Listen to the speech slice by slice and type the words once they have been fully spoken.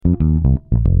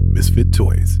Misfit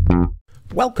Toys.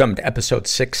 Welcome to episode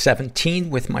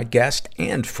 617 with my guest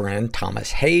and friend,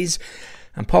 Thomas Hayes.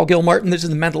 I'm Paul Gilmartin. This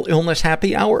is the Mental Illness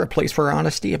Happy Hour, a place for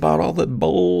honesty about all the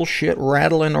bullshit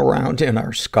rattling around in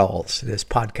our skulls. This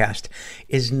podcast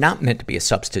is not meant to be a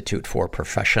substitute for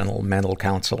professional mental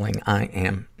counseling. I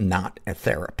am not a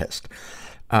therapist.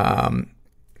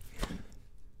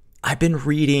 I've been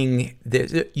reading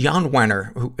Jan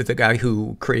Wenner, the guy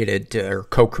who created or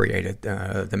co-created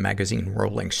the magazine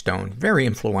Rolling Stone, very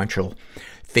influential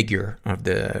figure of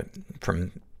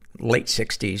from late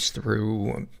 60s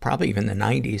through probably even the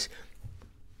 90s.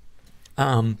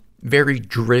 Very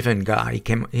driven guy.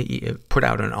 He put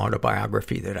out an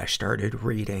autobiography that I started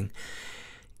reading,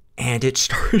 and it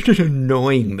started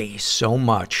annoying me so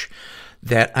much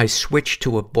that I switched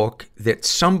to a book that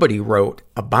somebody wrote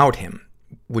about him,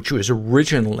 which was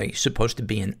originally supposed to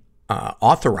be an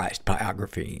authorized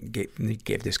biography.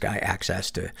 Gave this guy access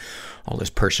to all his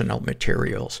personal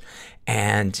materials.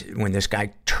 And when this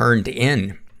guy turned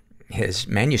in his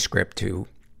manuscript to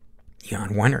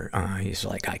Jan Wenner, he's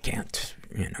like, I can't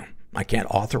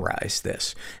authorize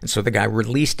this. And so the guy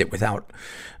released it without,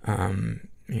 Jan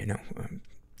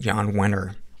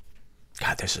Wenner.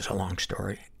 God, this is a long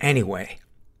story. Anyway,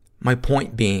 my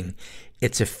point being,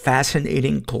 it's a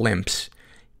fascinating glimpse.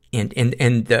 And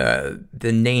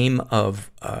the name of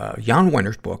Jan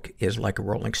Wenner's book is Like a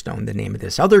Rolling Stone. The name of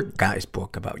this other guy's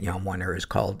book about Jan Wenner is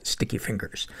called Sticky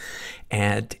Fingers.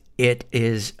 And it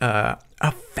is a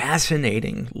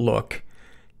fascinating look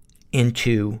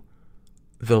into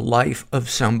the life of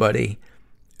somebody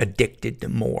addicted to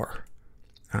more.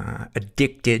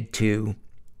 Addicted to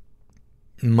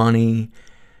money,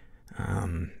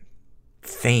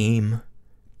 fame,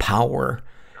 power,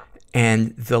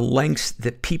 and the lengths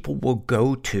that people will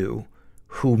go to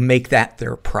who make that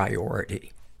their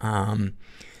priority. And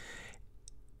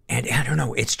I don't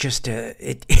know, it's just,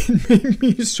 it made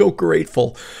me so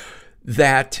grateful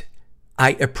that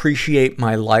I appreciate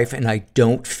my life and I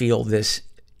don't feel this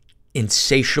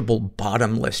insatiable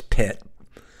bottomless pit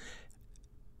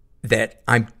that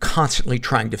I'm constantly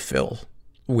trying to fill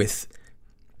with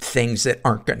things that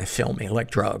aren't going to fill me,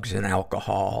 like drugs and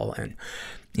alcohol and,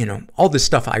 all the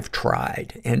stuff I've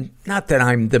tried. And not that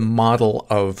I'm the model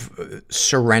of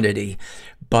serenity,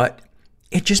 but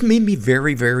it just made me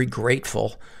very, very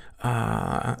grateful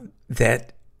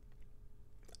that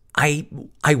I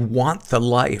want the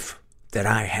life that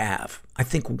I have. I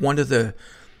think one of the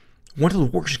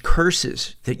worst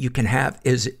curses that you can have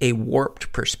is a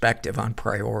warped perspective on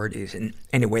priorities. And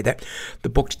anyway, that the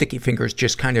book Sticky Fingers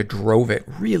just kind of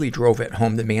really drove it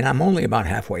home to me. And I'm only about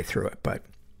halfway through it, but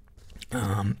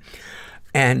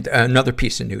and another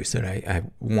piece of news that I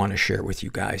want to share with you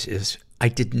guys is I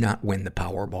did not win the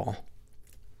Powerball.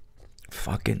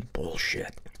 Fucking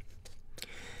bullshit.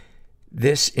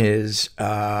 This is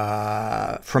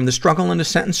from the Struggle in a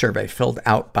Sentence survey filled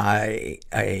out by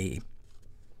a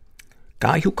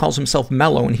guy who calls himself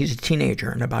Mellow, and he's a teenager.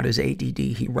 And about his ADD,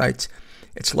 he writes,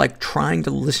 "It's like trying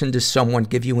to listen to someone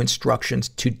give you instructions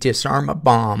to disarm a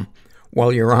bomb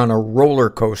while you're on a roller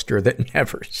coaster that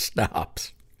never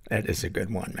stops." That is a good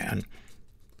one, man.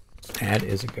 That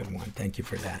is a good one. Thank you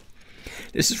for that.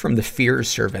 This is from the Fears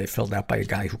survey filled out by a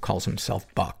guy who calls himself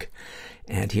Buck.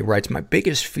 And he writes, "My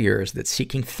biggest fear is that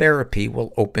seeking therapy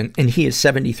will open," and he is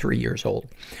 73 years old,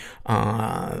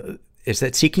 is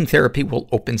that seeking therapy will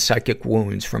open psychic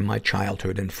wounds from my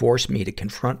childhood and force me to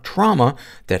confront trauma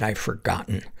that I've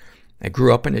forgotten. I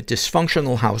grew up in a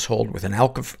dysfunctional household with an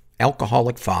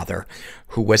alcoholic father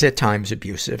who was at times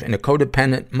abusive and a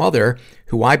codependent mother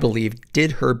who I believe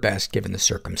did her best given the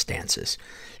circumstances.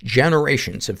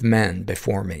 Generations of men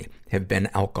before me have been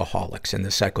alcoholics, and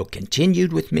the cycle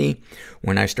continued with me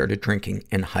when I started drinking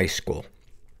in high school.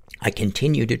 I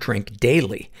continue to drink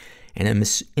daily and am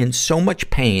in so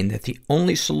much pain that the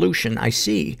only solution I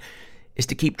see is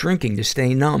to keep drinking to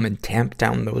stay numb and tamp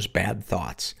down those bad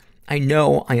thoughts. I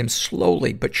know I am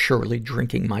slowly but surely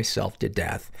drinking myself to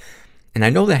death. And I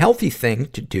know the healthy thing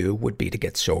to do would be to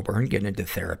get sober and get into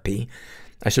therapy.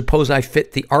 I suppose I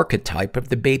fit the archetype of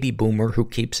the baby boomer who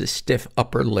keeps a stiff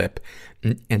upper lip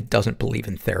and doesn't believe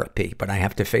in therapy. But I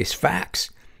have to face facts.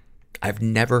 I've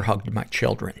never hugged my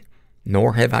children,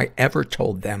 nor have I ever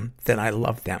told them that I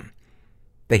love them.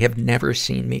 They have never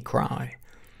seen me cry.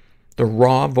 The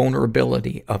raw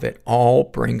vulnerability of it all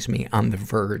brings me on the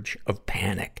verge of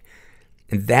panic.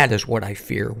 And that is what I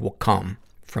fear will come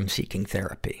from seeking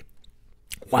therapy.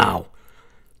 Wow.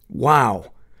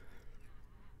 Wow.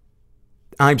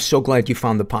 I'm so glad you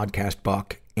found the podcast,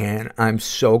 Buck. And I'm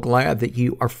so glad that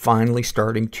you are finally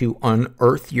starting to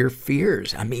unearth your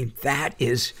fears. I mean, that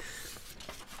is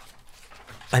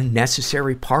a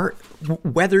necessary part.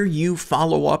 Whether you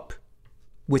follow up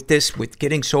with this, with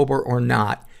getting sober or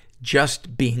not,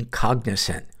 just being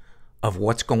cognizant of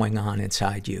what's going on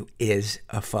inside you is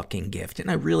a fucking gift. And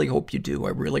I really hope you do. I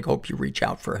really hope you reach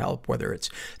out for help, whether it's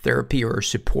therapy or a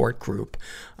support group.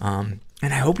 And I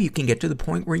hope you can get to the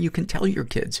point where you can tell your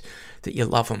kids that you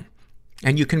love them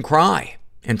and you can cry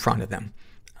in front of them,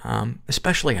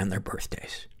 especially on their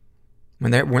birthdays.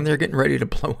 When they're getting ready to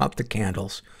blow out the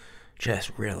candles,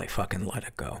 just really fucking let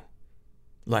it go.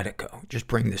 Let it go. Just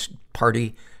bring this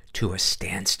party to a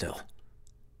standstill.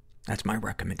 That's my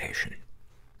recommendation.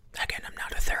 Again, I'm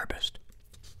not a therapist.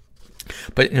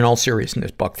 But in all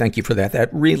seriousness, Buck, thank you for that. That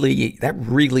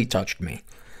really touched me.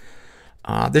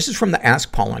 This is from the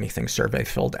Ask Paul Anything survey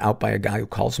filled out by a guy who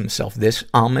calls himself This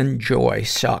Almond Joy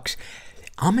Sucks.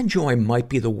 Almond Joy might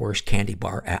be the worst candy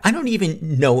bar. I don't even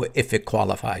know if it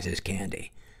qualifies as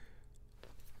candy.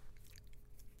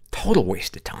 Total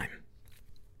waste of time.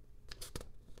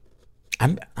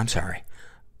 I'm sorry.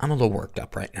 I'm a little worked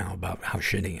up right now about how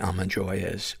shitty Almond Joy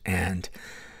is. And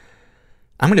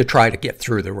I'm going to try to get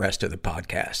through the rest of the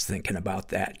podcast thinking about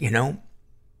that. You know,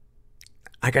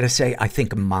 I got to say, I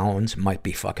think Mounds might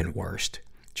be fucking worst.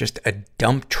 Just a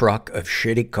dump truck of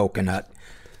shitty coconut.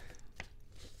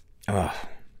 Ugh.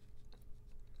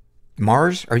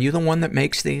 Mars, are you the one that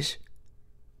makes these?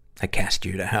 I cast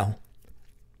you to hell.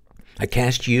 I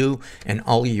cast you and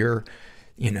all your,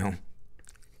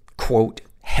 quote,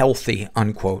 healthy,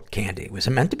 unquote, candy. Was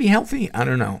it meant to be healthy? I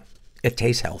don't know. It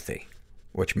tastes healthy,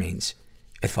 which means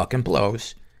it fucking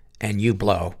blows, and you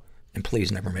blow, and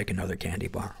please never make another candy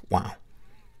bar. Wow.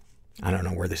 I don't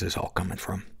know where this is all coming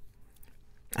from.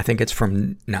 I think it's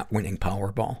from not winning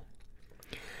Powerball.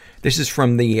 This is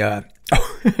from the, I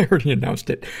already announced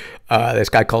it. This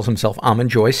guy calls himself Almond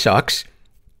Joy Sucks.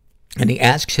 And he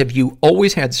asks, have you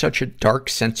always had such a dark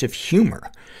sense of humor?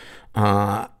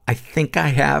 I think I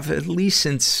have, at least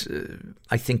since,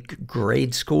 I think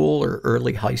grade school or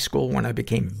early high school, when I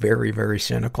became very, very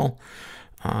cynical.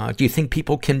 Do you think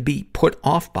people can be put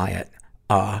off by it?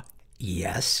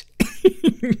 Yes.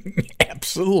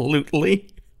 Absolutely.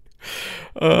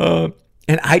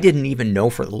 And I didn't even know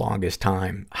for the longest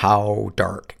time how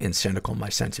dark and cynical my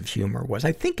sense of humor was.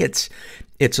 I think it's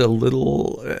a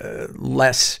little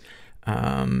less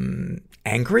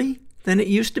angry than it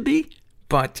used to be.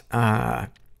 But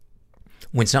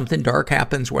when something dark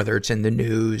happens, whether it's in the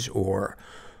news or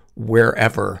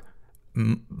wherever,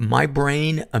 my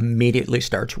brain immediately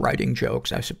starts writing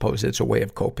jokes. I suppose it's a way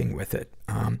of coping with it.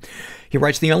 He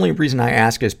writes, the only reason I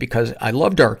ask is because I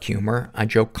love dark humor. I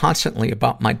joke constantly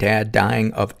about my dad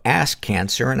dying of ass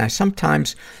cancer, and I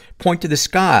sometimes point to the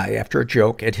sky after a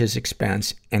joke at his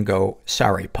expense and go,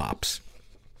 sorry, Pops.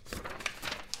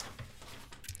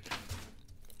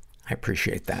 I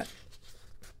appreciate that.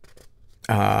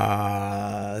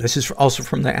 This is also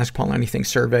from the Ask Paul Anything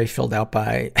survey filled out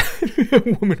by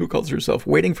a woman who calls herself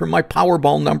Waiting for My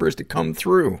Powerball Numbers to Come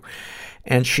Through.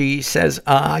 And she says,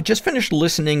 I just finished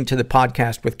listening to the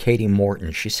podcast with Katie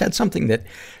Morton. She said something that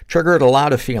triggered a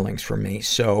lot of feelings for me.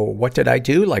 So what did I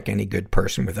do? Like any good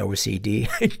person with OCD,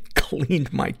 I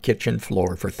cleaned my kitchen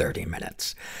floor for 30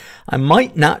 minutes. I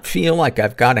might not feel like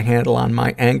I've got a handle on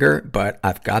my anger, but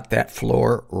I've got that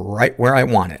floor right where I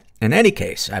want it. In any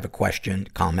case, I have a question,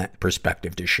 comment,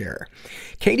 perspective to share.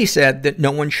 Katie said that no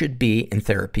one should be in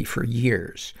therapy for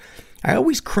years. I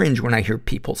always cringe when I hear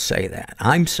people say that.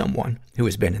 I'm someone who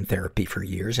has been in therapy for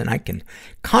years, and I can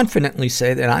confidently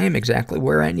say that I am exactly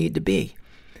where I need to be.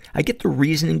 I get the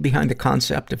reasoning behind the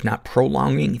concept of not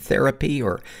prolonging therapy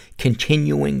or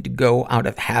continuing to go out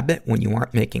of habit when you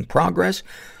aren't making progress.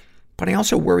 But I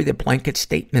also worry that blanket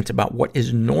statements about what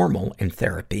is normal in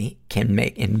therapy can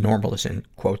make, and normal is in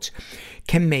quotes,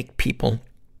 can make people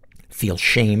feel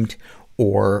shamed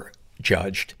or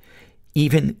judged,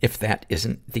 even if that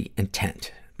isn't the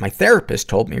intent. My therapist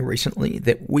told me recently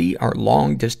that we are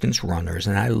long-distance runners,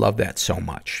 and I love that so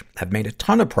much. I've made a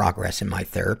ton of progress in my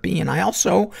therapy, and I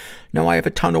also know I have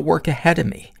a ton of work ahead of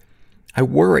me. I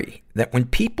worry that when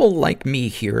people like me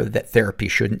hear that therapy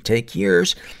shouldn't take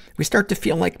years, we start to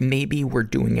feel like maybe we're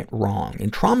doing it wrong.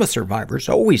 And trauma survivors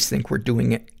always think we're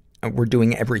doing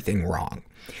everything wrong.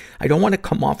 I don't want to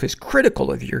come off as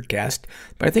critical of your guest,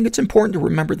 but I think it's important to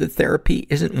remember that therapy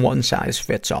isn't one size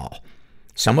fits all.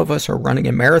 Some of us are running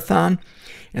a marathon,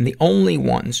 and the only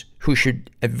ones who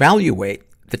should evaluate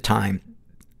the time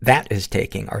that is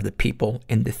taking are the people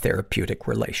in the therapeutic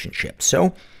relationship.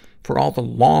 So, for all the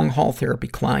long-haul therapy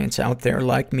clients out there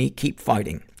like me, keep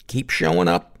fighting. Keep showing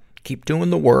up. Keep doing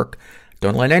the work.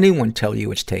 Don't let anyone tell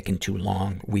you it's taken too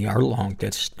long. We are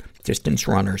long-distance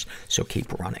runners, so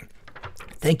keep running.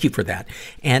 Thank you for that.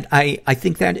 And I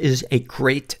think that is a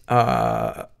great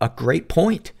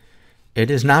point. It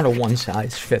is not a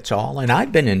one-size-fits-all. And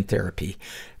I've been in therapy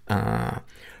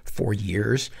for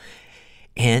years.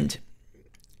 And,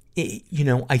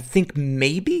 I think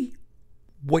maybe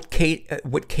what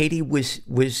Katie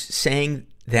was saying,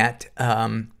 that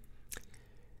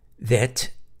that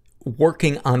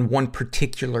working on one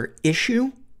particular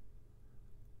issue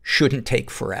shouldn't take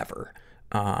forever.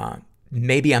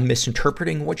 Maybe I'm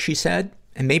misinterpreting what she said,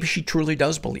 and maybe she truly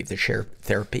does believe that share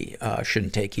therapy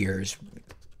shouldn't take years,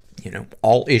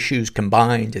 all issues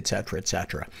combined, et cetera, et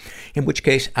cetera. In which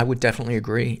case, I would definitely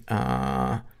agree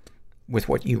with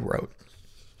what you wrote.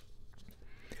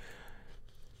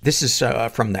 This is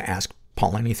from the Ask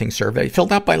Paul Anything survey,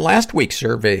 filled out by last week's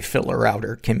survey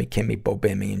filler-outer, Kimmy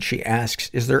Bobimi, and she asks,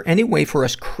 is there any way for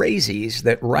us crazies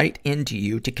that write into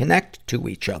you to connect to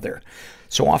each other?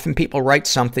 So often people write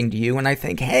something to you and I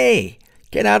think, hey,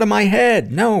 get out of my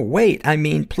head. No, wait,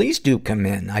 please do come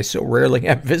in. I so rarely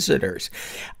have visitors.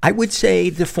 I would say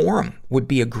the forum would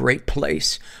be a great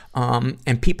place.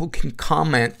 And people can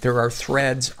comment. There are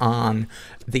threads on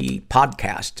the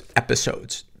podcast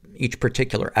episodes, each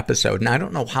particular episode. And I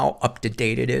don't know how up to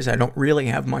date it is. I don't really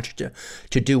have much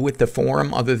to do with the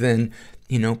forum other than,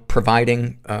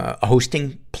 providing a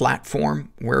hosting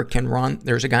platform where it can run.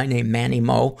 There's a guy named Manny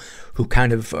Mo who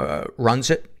kind of runs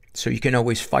it. So you can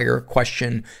always fire a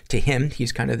question to him.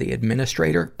 He's kind of the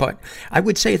administrator. But I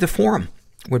would say the forum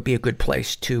would be a good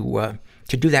place to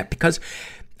do that, because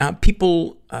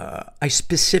people, I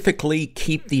specifically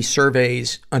keep these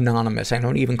surveys anonymous. I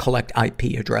don't even collect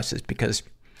IP addresses because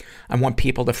I want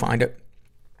people to find it,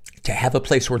 to have a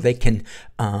place where they can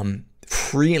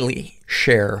freely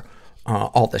share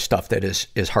all the stuff that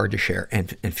is hard to share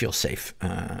and feel safe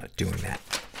doing that.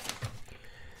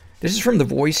 This is from the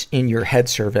Voice in Your Head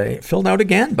survey, filled out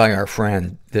again by our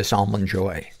friend, This Almond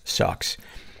Joy Sucks.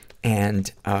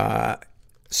 And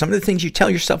some of the things you tell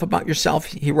yourself about yourself,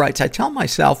 he writes, I tell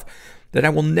myself that I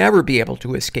will never be able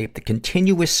to escape the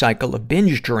continuous cycle of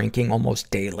binge drinking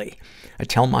almost daily. I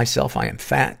tell myself I am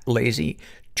fat, lazy,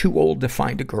 too old to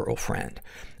find a girlfriend.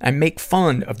 I make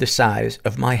fun of the size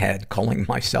of my head, calling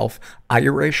myself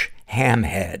Irish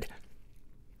Hamhead.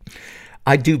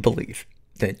 I do believe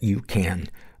that you can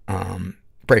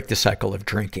break the cycle of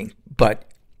drinking, but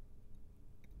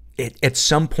at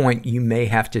some point you may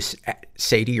have to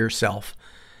say to yourself,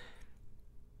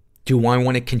 do I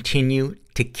want to continue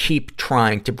to keep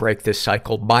trying to break this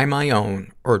cycle by my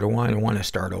own, or do I want to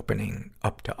start opening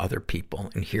up to other people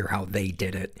and hear how they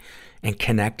did it and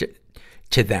connect it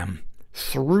to them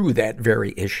through that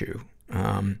very issue?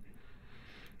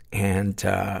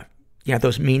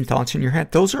 Those mean thoughts in your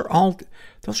head, those are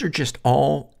just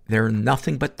all, they're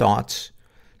nothing but thoughts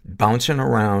bouncing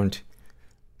around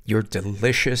your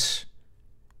delicious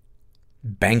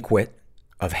banquet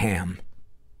of ham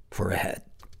for a head.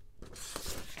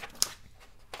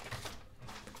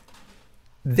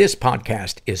 This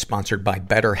podcast is sponsored by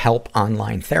BetterHelp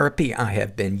Online Therapy. I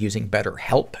have been using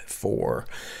BetterHelp for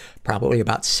probably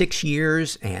about 6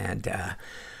 years, and I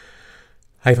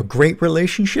have a great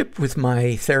relationship with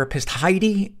my therapist,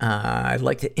 Heidi. I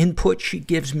like the input she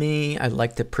gives me. I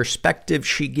like the perspective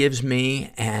she gives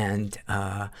me. And,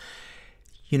 our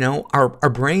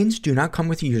brains do not come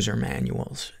with user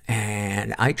manuals.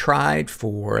 And I tried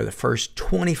for the first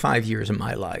 25 years of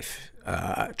my life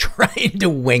trying to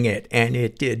wing it, and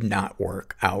it did not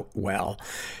work out well.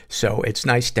 So it's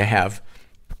nice to have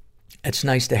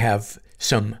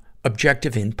some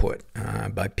objective input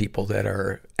by people that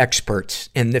are experts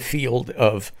in the field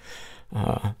of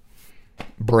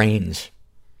brains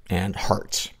and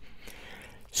hearts.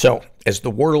 So, as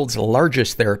the world's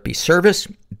largest therapy service,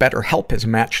 BetterHelp has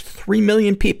matched 3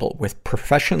 million people with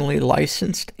professionally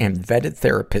licensed and vetted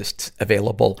therapists,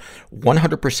 available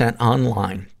 100%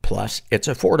 online. Plus, it's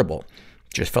affordable.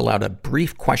 Just fill out a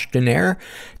brief questionnaire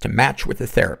to match with a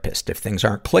therapist. If things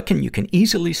aren't clicking, you can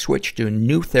easily switch to a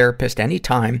new therapist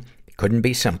anytime. It couldn't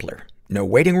be simpler. No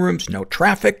waiting rooms, no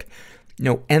traffic,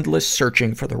 no endless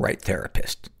searching for the right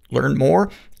therapist. Learn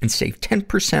more and save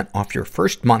 10% off your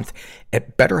first month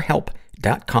at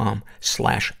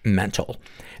BetterHelp.com/mental.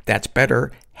 That's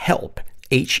BetterHelp,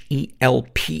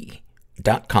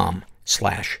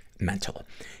 HELP.com/mental.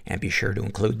 And be sure to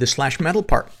include the /mental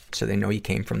part so they know you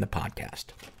came from the podcast.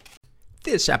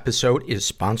 This episode is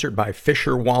sponsored by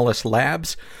Fisher Wallace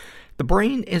Labs. The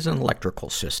brain is an electrical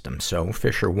system, so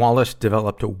Fisher Wallace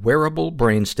developed a wearable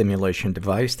brain stimulation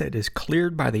device that is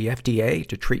cleared by the FDA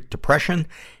to treat depression,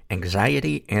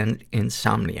 anxiety, and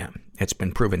insomnia. It's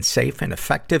been proven safe and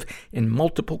effective in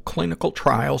multiple clinical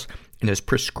trials and is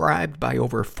prescribed by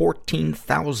over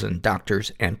 14,000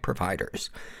 doctors and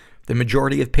providers. The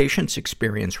majority of patients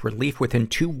experience relief within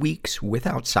 2 weeks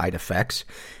without side effects.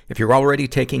 If you're already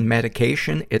taking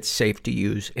medication, it's safe to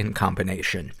use in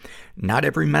combination. Not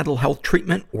every mental health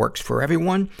treatment works for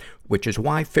everyone, which is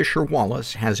why Fisher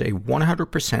Wallace has a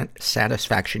 100%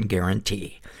 satisfaction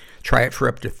guarantee. Try it for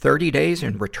up to 30 days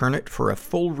and return it for a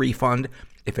full refund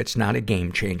if it's not a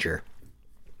game changer.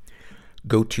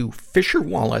 Go to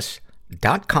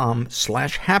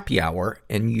fisherwallace.com/happyhour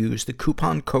and use the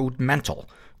coupon code MENTAL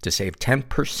to save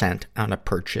 10% on a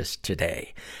purchase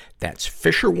today. That's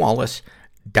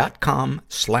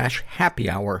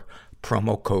fisherwallace.com/happyhour,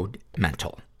 promo code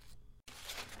MENTAL.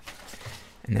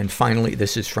 And then finally,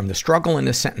 this is from the Struggle in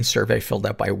a Sentence survey filled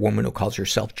out by a woman who calls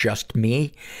herself Just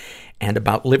Me. And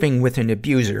about living with an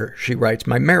abuser, she writes,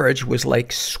 my marriage was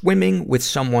like swimming with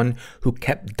someone who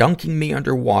kept dunking me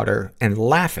underwater and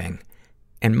laughing.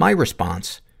 And my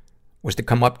response was to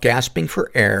come up gasping for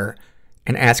air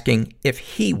and asking if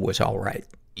he was all right.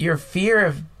 Your fear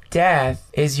of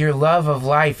death is your love of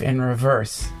life in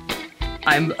reverse.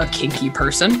 I'm a kinky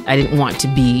person. I didn't want to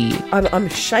be I'm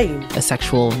ashamed. a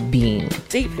sexual being.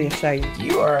 Deeply ashamed.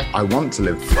 You are I want to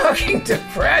live. fucking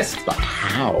depressed. But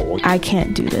how? I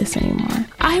can't do this anymore.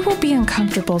 I will be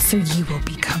uncomfortable, so you will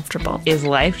be comfortable. Is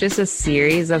life just a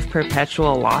series of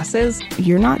perpetual losses?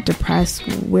 You're not depressed.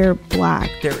 We're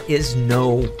black. There is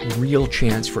no real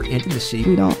chance for intimacy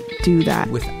We don't do that.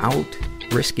 without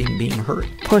risking being hurt.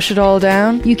 Push it all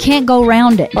down. You can't go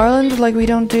around it. Ireland, like, we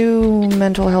don't do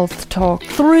mental health talk.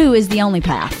 Through is the only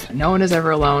path. No one is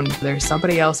ever alone. There's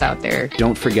somebody else out there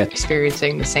Don't forget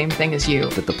experiencing the same thing as you.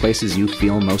 that the places you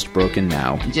feel most broken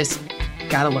now You just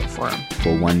gotta look for them.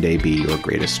 will one day be your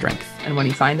greatest strength. And when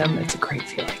you find them, it's a great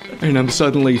feeling. And I'm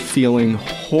suddenly feeling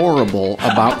horrible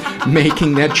about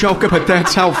making that joke, but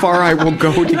that's how far I will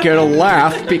go to get a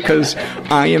laugh because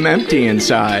I am empty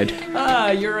inside.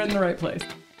 You're in the right place.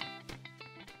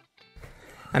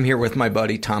 I'm here with my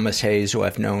buddy Thomas Hayes, who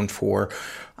I've known for,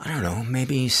 I don't know,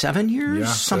 maybe 7 years? Yeah,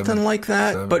 something 7. like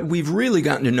that. 7. But we've really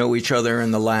gotten to know each other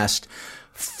in the last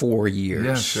 4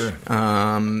 years. Yeah,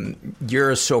 sure.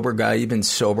 You're a sober guy. You've been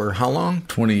sober how long?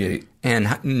 28.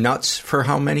 And nuts for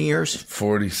how many years?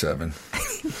 47.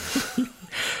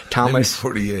 Thomas.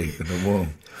 48 in the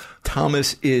womb.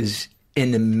 Thomas is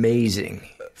an amazing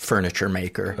furniture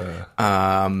maker.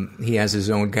 He has his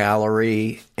own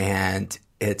gallery, and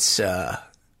it's,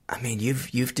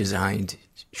 you've designed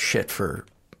shit for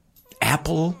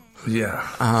Apple. Yeah.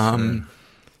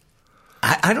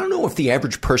 I don't know if the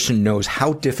average person knows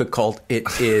how difficult it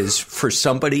is for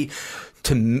somebody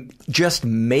to just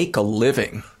make a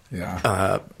living.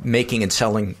 Yeah. Making and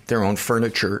selling their own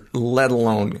furniture, let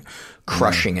alone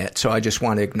crushing it. So I just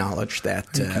want to acknowledge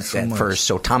that so much. first.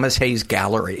 So Thomas Hayes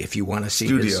Gallery, if you want to see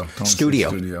Studio. his Thomas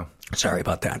studio. Sorry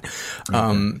about that.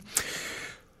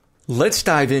 Let's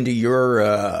dive into your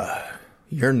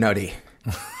nutty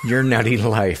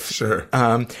life. Sure.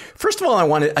 First of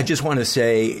all, I just want to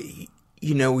say,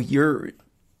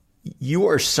 you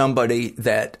are somebody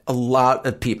that a lot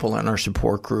of people in our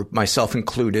support group, myself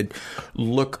included,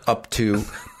 look up to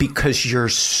because you're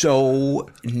so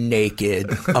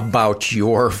naked about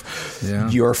your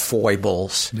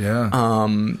foibles. Yeah.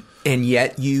 And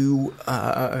yet you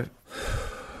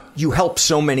help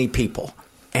so many people.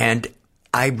 And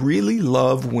I really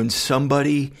love when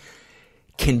somebody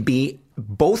can be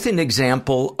both an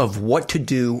example of what to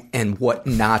do and what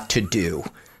not to do.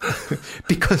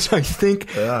 Because I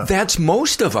think that's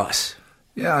most of us.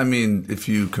 Yeah, I mean, if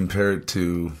you compare it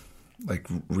to like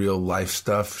real life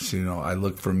stuff, I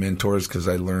look for mentors because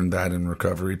I learned that in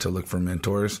recovery to look for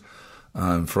mentors.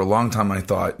 For a long time, I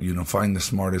thought, find the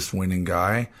smartest winning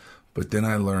guy. But then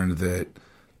I learned that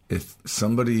if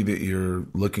somebody that you're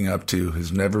looking up to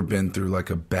has never been through like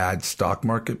a bad stock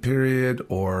market period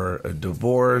or a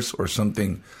divorce or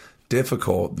something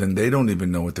difficult, then they don't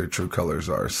even know what their true colors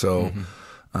are. So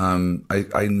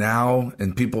I now,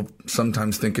 and people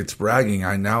sometimes think it's bragging,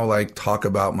 I now talk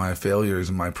about my failures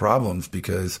and my problems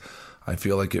because I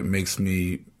feel like it makes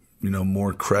me,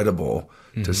 more credible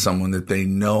to someone that they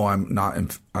know I'm not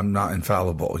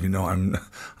infallible.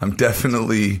 I'm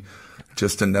definitely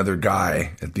just another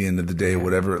guy at the end of the day,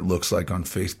 whatever it looks like on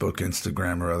Facebook,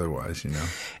 Instagram, or otherwise,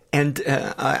 And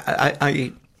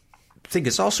I think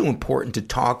it's also important to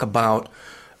talk about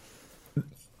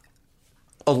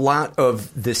a lot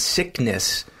of the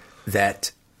sickness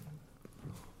that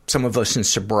some of us in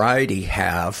sobriety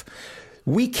have,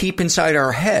 we keep inside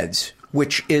our heads,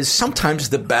 which is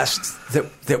sometimes the best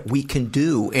that we can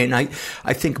do. And I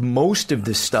think most of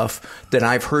the stuff that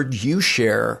I've heard you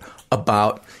share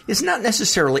about is not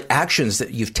necessarily actions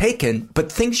that you've taken,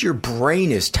 but things your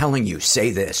brain is telling you,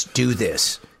 say this, do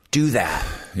that.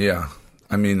 Yeah.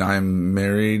 I mean, I'm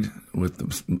married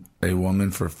with a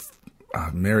woman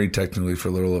married technically for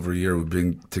a little over a year. We've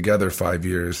been together 5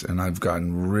 years, and I've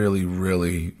gotten really,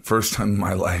 really, first time in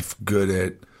my life, good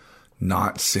at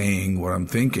not saying what I'm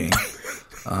thinking.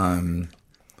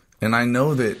 And I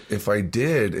know that if I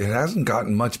did, it hasn't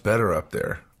gotten much better up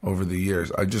there over the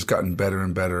years. I've just gotten better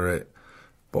and better at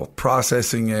both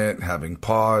processing it, having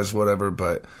pause, whatever.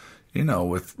 But, you know,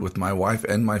 with my wife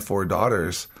and my 4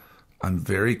 daughters, I'm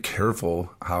very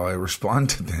careful how I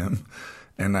respond to them.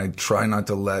 And I try not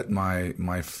to let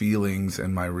my feelings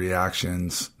and my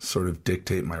reactions sort of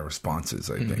dictate my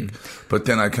responses, I think. But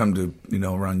then I come to, you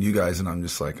know, around you guys and I'm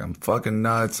just like, I'm fucking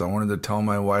nuts. I wanted to tell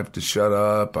my wife to shut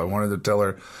up. I wanted to tell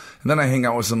her. And then I hang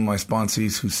out with some of my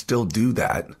sponsees who still do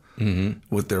that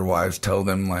with their wives, tell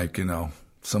them like, you know,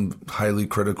 some highly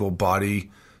critical body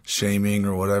shaming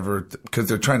or whatever, because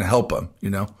they're trying to help them,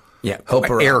 you know? Yeah, help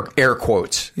her air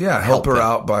quotes. Yeah, help her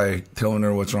out by telling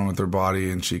her what's wrong with her body,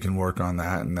 and she can work on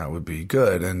that, and that would be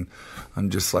good. And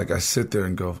I'm just like, I sit there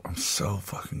and go, I'm so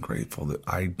fucking grateful that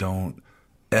I don't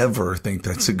ever think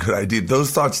that's a good idea.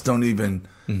 Those thoughts don't even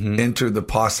enter the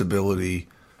possibility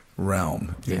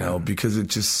realm, you know, because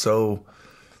it's just so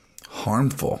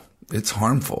harmful. It's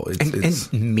harmful.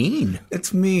 It's mean.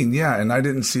 It's mean, yeah. And I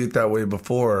didn't see it that way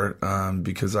before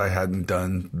because I hadn't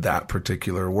done that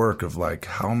particular work of like,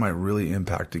 how am I really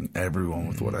impacting everyone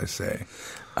with what I say?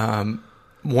 One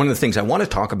of the things I want to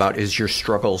talk about is your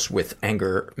struggles with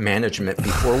anger management.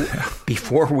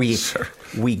 Before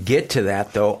we get to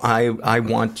that, though, I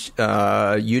want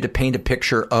you to paint a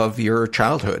picture of your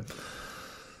childhood.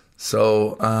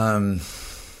 So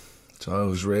I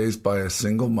was raised by a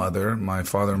single mother. My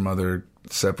father and mother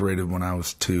separated when I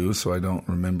was 2, so I don't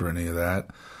remember any of that.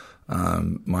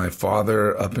 My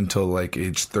father, up until like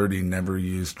age 30, never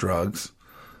used drugs.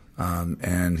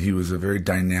 And he was a very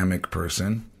dynamic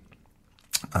person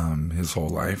his whole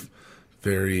life.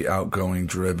 Very outgoing,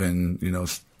 driven, you know,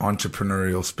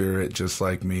 entrepreneurial spirit, just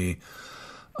like me.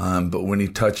 But when he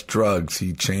touched drugs,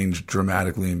 he changed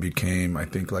dramatically and became, I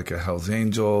think, like a Hell's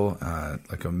Angel,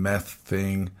 like a meth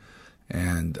thing.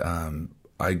 And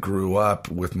I grew up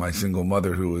with my single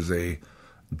mother, who was a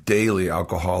daily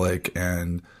alcoholic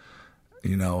and,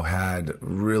 you know, had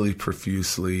really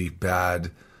profusely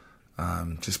bad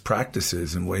just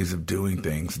practices and ways of doing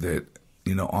things that,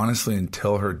 you know, honestly,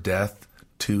 until her death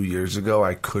 2 years ago,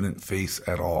 I couldn't face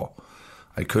at all.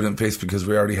 I couldn't face because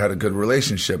we already had a good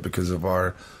relationship because of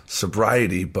our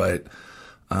sobriety. But,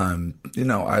 you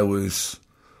know, I was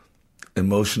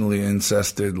emotionally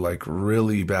incested like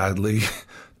really badly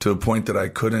to a point that I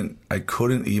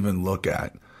couldn't even look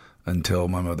at until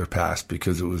my mother passed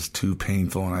because it was too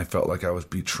painful and I felt like I was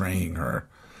betraying her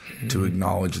to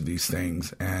acknowledge these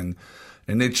things. And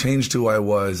it changed who I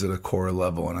was at a core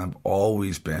level. And I've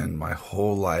always been my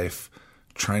whole life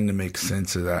trying to make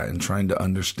sense of that and trying to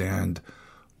understand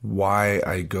why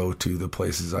I go to the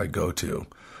places I go to.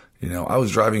 You know, I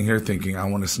was driving here thinking I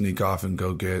want to sneak off and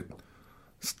go get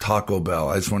Taco Bell.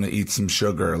 I just want to eat some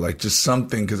sugar, like just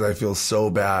something, because I feel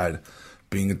so bad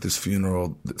being at this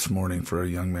funeral this morning for a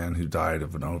young man who died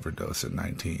of an overdose at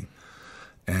 19.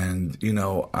 And, you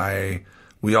know,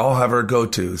 we all have our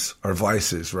go-tos, our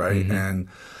vices, right? And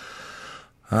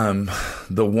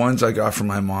the ones I got from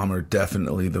my mom are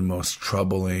definitely the most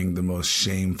troubling, the most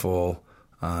shameful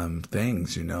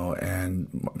things, you know.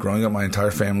 And growing up, my entire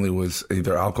family was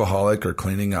either alcoholic or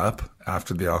cleaning up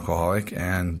after the alcoholic.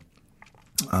 And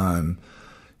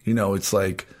you know, it's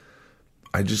like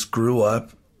I just grew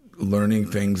up learning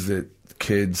things that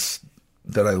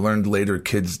I learned later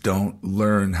kids don't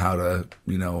learn, how to,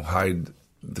 you know, hide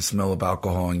the smell of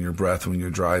alcohol in your breath when you're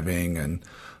driving, and,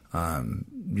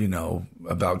 you know,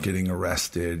 about getting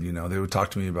arrested. You know, they would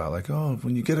talk to me about like, oh,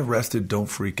 when you get arrested, don't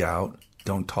freak out,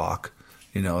 don't talk.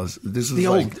 You know, this is the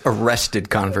like, old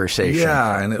arrested conversation.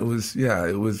 Yeah, and it was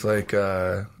like,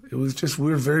 it was just,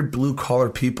 we were very blue collar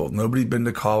people. Nobody had been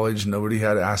to college. Nobody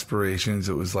had aspirations.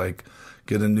 It was like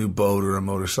get a new boat or a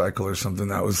motorcycle or something.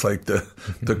 That was like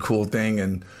the cool thing.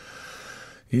 And,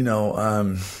 you know,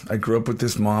 I grew up with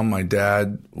this mom. My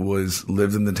dad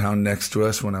lived in the town next to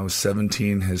us. When I was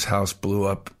 17, his house blew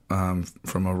up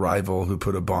from a rival who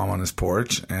put a bomb on his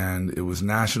porch, and it was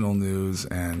national news.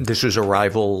 And this was a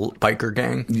rival biker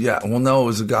gang? Yeah. Well, no, it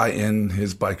was a guy in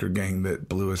his biker gang that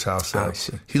blew his house up. I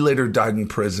see. He later died in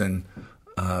prison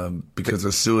because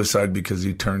of suicide, because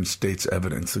he turned state's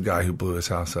evidence, the guy who blew his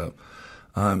house up.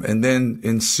 And then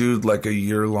ensued like a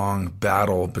year-long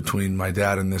battle between my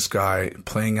dad and this guy,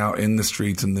 playing out in the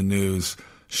streets in the news,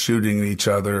 shooting at each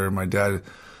other. My dad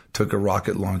took a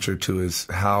rocket launcher to his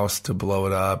house to blow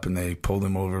it up, and they pulled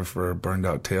him over for a burned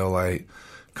out taillight,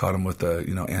 caught him with a,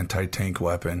 anti-tank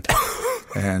weapon.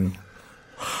 And,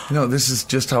 this is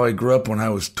just how I grew up when I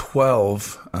was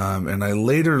 12. And I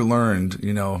later learned,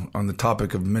 on the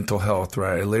topic of mental health,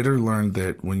 right? I later learned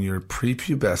that when you're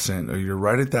prepubescent, or you're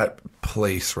right at that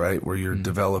place, right, where you're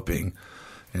developing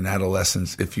in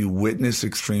adolescence, if you witness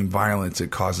extreme violence,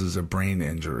 it causes a brain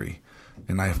injury.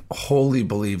 And I wholly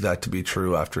believe that to be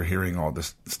true after hearing all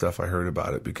this stuff I heard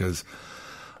about it, because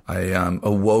I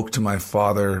awoke to my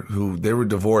father, who they were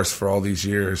divorced for all these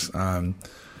years,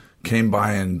 came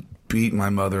by and beat my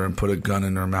mother and put a gun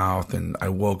in her mouth. And I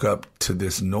woke up to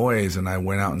this noise, and I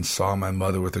went out and saw my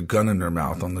mother with a gun in her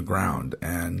mouth on the ground.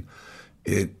 And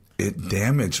it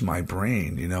damaged my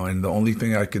brain, and the only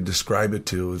thing I could describe it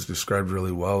to, was described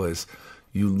really well, is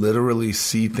you literally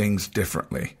see things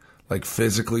differently. Like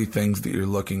physically, things that you're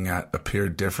looking at appear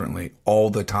differently all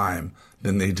the time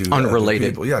than they do to unrelated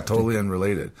other people. Yeah, totally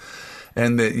unrelated.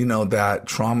 And that, that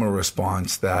trauma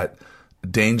response, that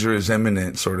danger is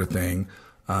imminent sort of thing,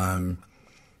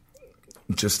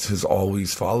 just has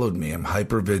always followed me. I'm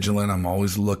hyper vigilant. I'm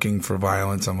always looking for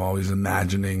violence. I'm always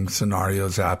imagining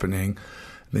scenarios happening.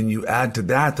 Then you add to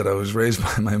that I was raised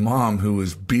by my mom, who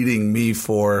was beating me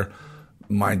for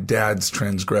my dad's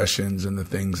transgressions and the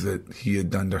things that he had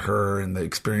done to her and the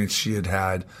experience she had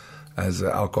had as an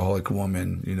alcoholic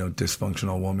woman,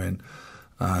 dysfunctional woman.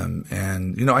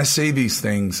 And I say these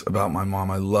things about my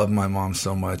mom. I love my mom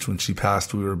so much. When she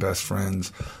passed, we were best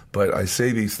friends. But I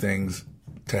say these things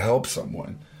to help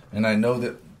someone. And I know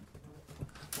that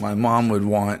my mom would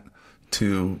want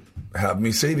to have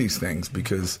me say these things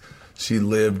because she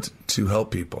lived to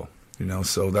help people.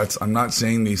 So I'm not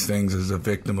saying these things as a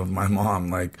victim of my mom.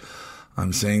 Like,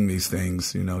 I'm saying these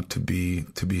things, to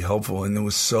be helpful. And it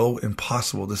was so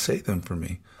impossible to say them for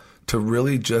me, to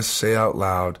really just say out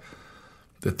loud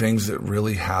the things that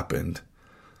really happened,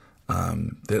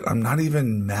 that I'm not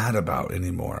even mad about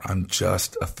anymore. I'm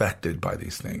just affected by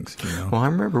these things. Well, I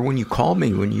remember when you called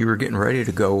me when you were getting ready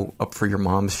to go up for your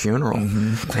mom's funeral,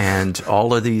 and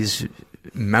all of these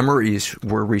memories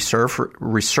were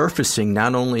resurfacing,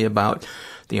 not only about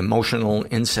the emotional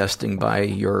incesting by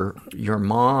your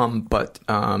mom, but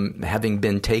having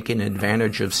been taken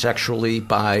advantage of sexually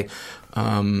by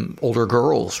older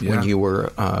girls when you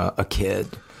were a kid.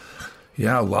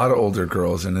 Yeah, a lot of older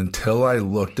girls. And until I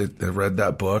read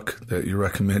that book that you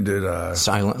recommended,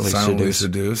 Silently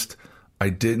Seduced, I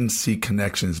didn't see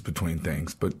connections between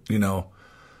things. But,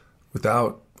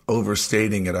 without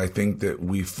overstating it, I think that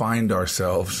we find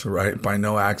ourselves, right, by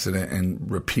no accident in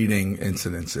repeating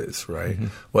incidences, right?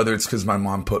 Whether it's because my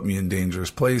mom put me in dangerous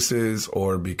places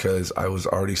or because I was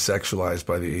already sexualized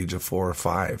by the age of 4 or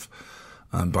 5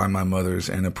 by my mother's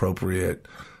inappropriate,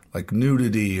 like,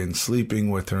 nudity and sleeping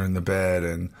with her in the bed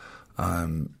and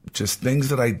just things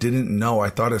that I didn't know. I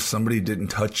thought if somebody didn't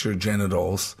touch your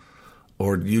genitals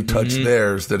or you touched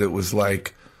theirs, that it was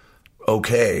like,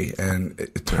 okay. And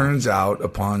it turns out,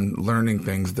 upon learning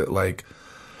things, that, like,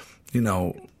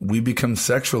 we become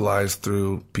sexualized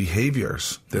through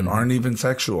behaviors that aren't even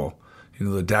sexual.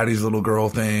 The daddy's little girl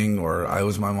thing, or I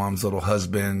was my mom's little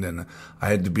husband and I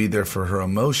had to be there for her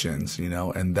emotions,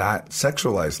 and that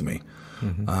sexualized me.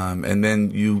 And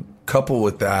then you couple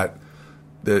with that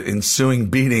the ensuing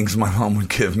beatings my mom would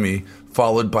give me,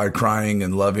 followed by crying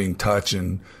and loving touch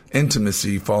and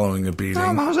intimacy following a beating.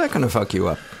 How's that going to fuck you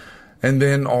up? And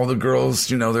then all the girls,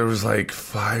 there was like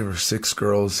 5 or 6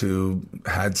 girls who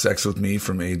had sex with me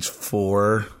from age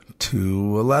 4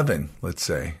 to 11, let's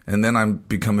say. And then I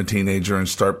become a teenager and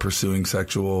start pursuing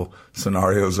sexual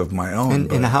scenarios of my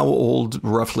own. And how old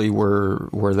roughly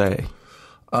were they?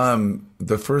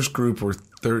 The first group were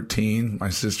 13, my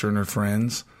sister and her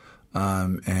friends.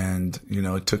 And,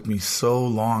 it took me so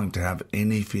long to have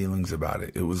any feelings about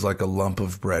it. It was like a lump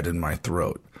of bread in my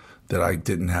throat that I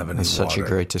didn't have any That's water. Such a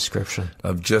great description.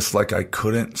 Of just like I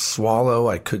couldn't swallow,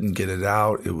 I couldn't get it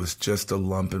out. It was just a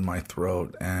lump in my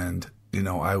throat. And,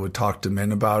 I would talk to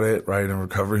men about it, right, in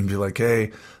recovery and be like,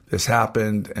 hey, this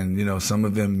happened. And, some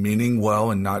of them meaning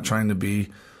well and not trying to be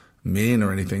mean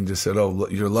or anything, just said, oh,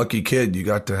 you're a lucky kid. You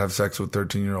got to have sex with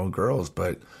 13-year-old girls.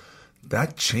 But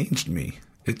that changed me.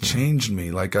 It changed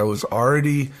me. Like, I was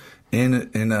already in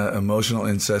an emotional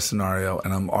incest scenario,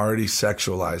 and I'm already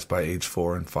sexualized by age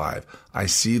 4 and 5. I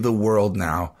see the world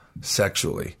now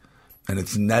sexually, and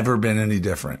it's never been any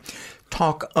different.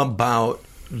 Talk about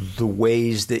the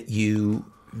ways that you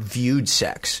viewed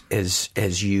sex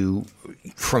as you,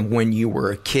 from when you were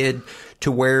a kid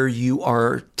to where you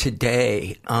are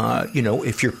today.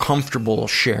 If you're comfortable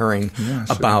sharing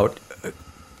about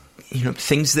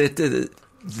things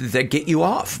that get you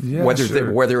off, Yeah,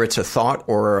 whether it's a thought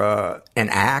or an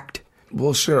act.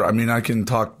 Well, sure. I mean, I can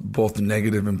talk both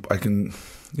negative and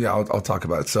I'll talk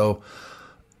about it. So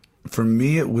for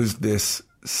me, it was this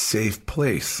safe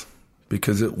place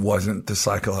because it wasn't the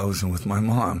cycle I was in with my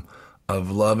mom of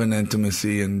love and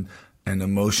intimacy and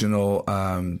emotional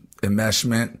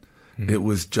enmeshment. Mm-hmm. It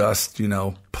was just,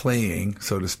 playing,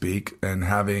 so to speak, and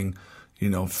having,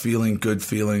 feeling good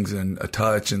feelings and a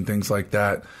touch and things like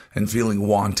that, and feeling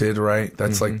wanted, right?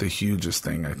 That's like the hugest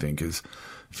thing, I think, is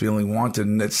feeling wanted.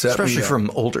 And it set especially me up. From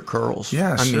older girls.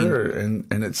 Yeah, sure. And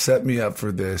it set me up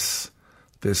for this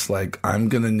like, I'm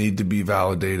going to need to be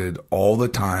validated all the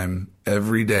time,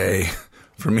 every day,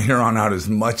 from here on out, as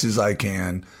much as I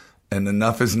can. And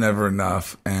enough is never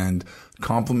enough. And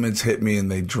compliments hit me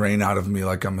and they drain out of me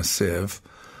like I'm a sieve.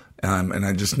 And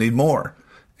I just need more.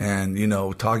 And,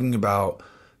 talking about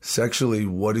sexually,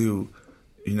 what do,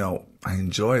 I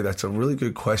enjoy? That's a really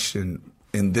good question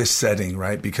in this setting,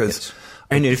 right? Because... Yes.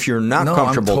 And if you're not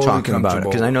comfortable totally talking about it,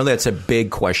 because I know that's a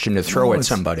big question to throw at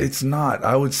somebody. It's not.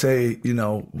 I would say,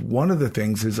 one of the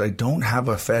things is I don't have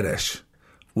a fetish,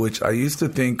 which I used to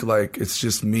think like it's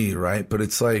just me, right? But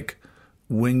it's like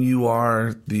when you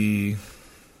are the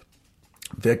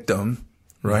victim,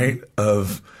 right,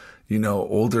 of,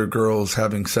 older girls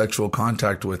having sexual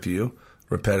contact with you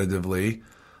repetitively,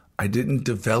 I didn't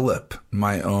develop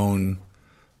my own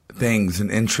things and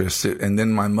interests. And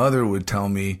then my mother would tell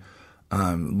me,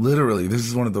 literally, this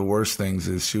is one of the worst things,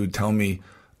 is she would tell me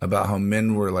about how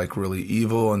men were like really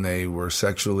evil and they were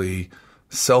sexually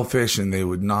selfish and they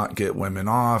would not get women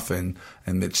off, and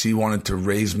that she wanted to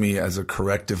raise me as a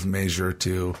corrective measure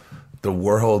to the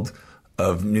world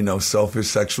of, selfish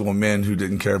sexual men who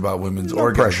didn't care about women's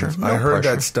orgasms. I heard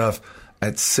that stuff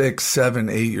at 6, 7,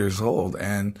 8 years old.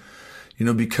 And,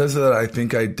 because of that, I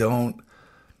think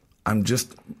I'm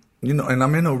just, and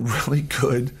I'm in a really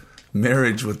good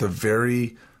marriage with a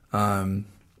very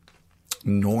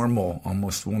normal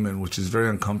almost woman, which is very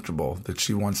uncomfortable, that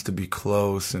she wants to be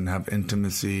close and have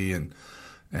intimacy and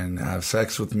have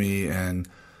sex with me. And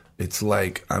it's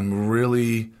like I'm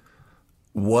really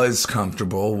was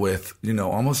comfortable with,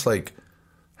 almost like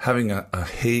having a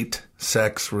hate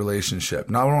sex relationship.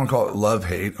 Now I don't want to call it love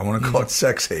hate. I want to call it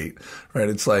sex hate, right?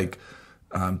 It's like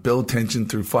build tension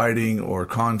through fighting or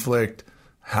conflict,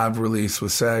 have release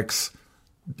with sex,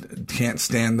 can't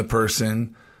stand the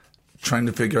person, trying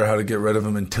to figure out how to get rid of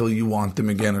them until you want them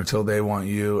again or until they want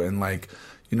you. And like,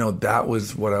 that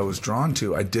was what I was drawn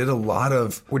to. I did a lot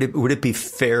of... Would it be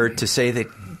fair to say that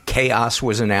chaos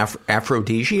was an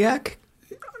aphrodisiac?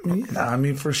 Yeah, I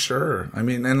mean, for sure. I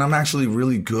mean, and I'm actually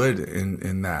really good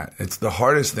in that. It's the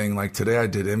hardest thing. Like today I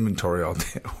did inventory all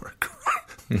day at work.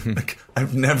 Like,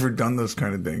 I've never done those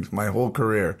kind of things my whole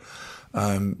career.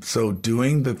 So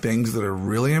doing the things that are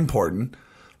really important,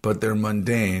 but they're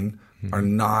mundane, are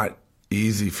not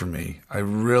easy for me.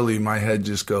 My head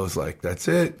just goes like, that's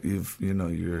it.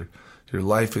 Your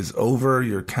life is over.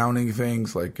 You're counting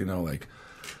things I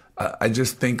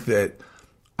just think that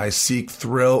I seek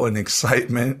thrill and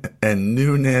excitement and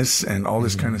newness and all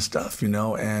this kind of stuff,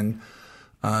 and,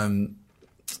 and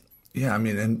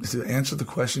to answer the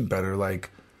question better,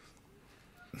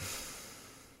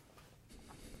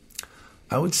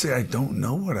 I would say I don't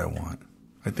know what I want.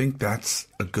 I think that's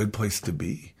a good place to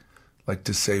be. Like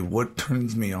to say, what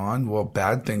turns me on? Well,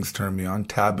 bad things turn me on.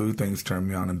 Taboo things turn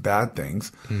me on, and bad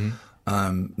things.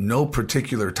 No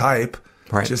particular type.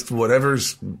 Right. Just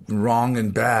whatever's wrong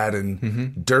and bad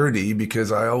and dirty,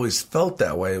 because I always felt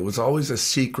that way. It was always a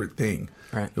secret thing.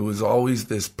 Right. It was always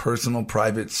this personal,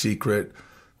 private, secret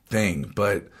thing.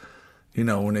 But,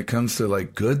 when it comes to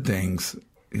like good things,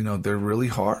 they're really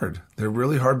hard. They're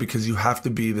really hard because you have to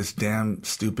be this damn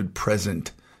stupid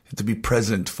present. You have to be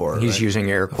present for it. He's using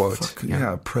air quotes.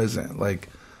 Yeah, present. Like,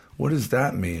 what does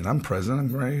that mean? I'm present.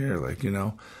 I'm right here.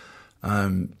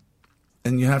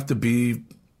 And you have to be,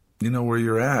 where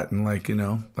you're at. And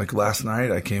like last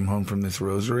night I came home from this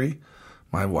rosary.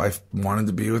 My wife wanted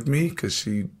to be with me because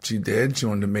she did. She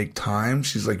wanted to make time.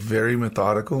 She's like very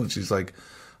methodical. And she's like,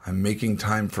 I'm making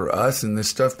time for us and this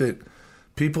stuff that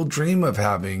people dream of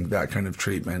having, that kind of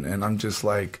treatment. And I'm just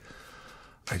like,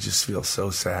 I just feel so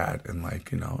sad. And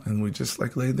and we just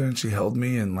like laid there and she held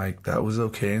me and that was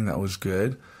okay. And that was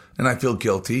good. And I feel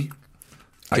guilty.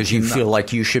 Because you feel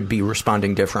like you should be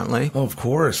responding differently? Oh, of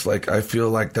course. I feel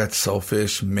like that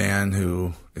selfish man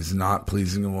who is not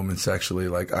pleasing a woman sexually,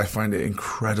 I find it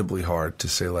incredibly hard to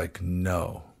say,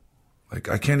 no.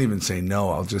 I can't even say no.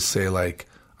 I'll just say,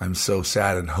 I'm so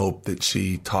sad and hope that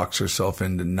she talks herself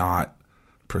into not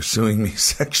pursuing me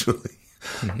sexually.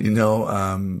 you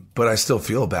know, but I still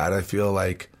feel bad. I feel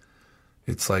like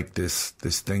it's like this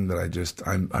thing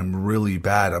that I'm really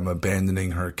bad. I'm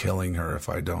abandoning her, killing her if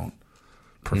I don't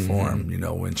perform, you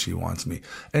know, when she wants me.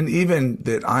 And even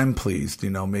that I'm pleased, you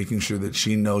know, making sure that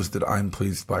she knows that I'm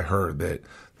pleased by her,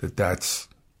 that's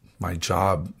my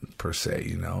job per se,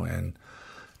 you know, and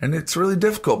it's really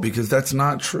difficult because that's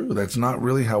not true. That's not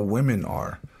really how women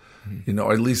are, you know,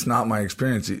 or at least not my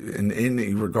experience. In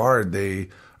any regard, they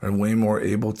are way more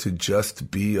able to just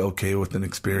be okay with an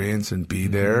experience and be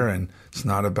there. And it's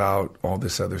not about all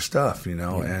this other stuff, you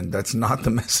know, and that's not the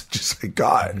messages I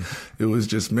got. It was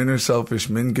just men are selfish,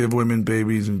 men give women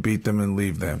babies and beat them and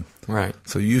leave them. Right.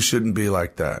 So you shouldn't be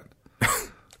like that.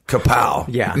 Kapow.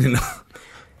 Yeah. You know?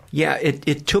 Yeah,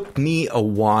 it took me a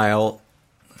while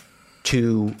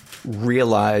to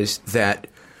realize that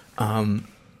that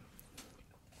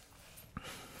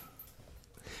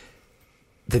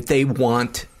they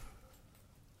want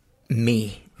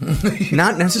me,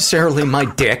 not necessarily my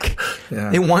dick. Yeah.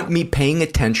 They want me paying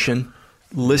attention,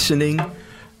 listening.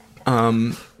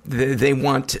 They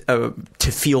want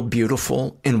to feel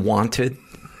beautiful and wanted.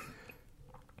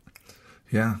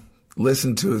 Yeah.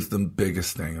 Listen to is the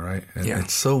biggest thing, right? And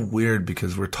it's so weird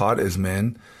because we're taught as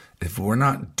men, if we're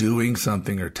not doing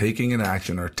something or taking an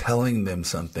action or telling them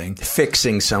something,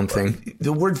 fixing something.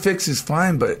 The word fix is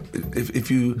fine, but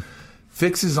if you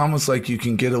fix is almost like you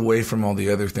can get away from all the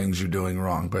other things you're doing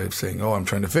wrong by saying, oh, I'm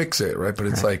trying to fix it, right? But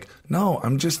it's like, no,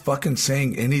 I'm just fucking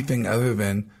saying anything other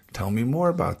than tell me more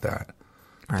about that.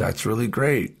 Right. That's really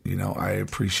great. You know, I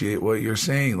appreciate what you're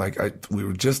saying. Like we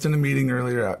were just in a meeting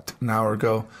earlier, an hour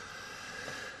ago,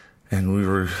 and we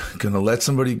were going to let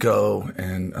somebody go,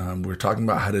 and we were talking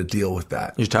about how to deal with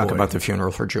that. You're talking about the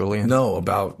funeral for Julian? No,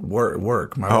 about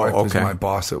work. My wife is my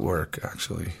boss at work,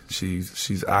 actually.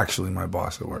 She's actually my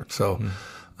boss at work. So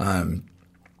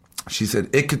she said,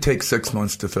 it could take 6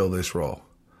 months to fill this role.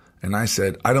 And I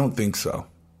said, I don't think so.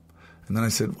 And then I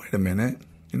said, wait a minute.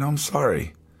 You know, I'm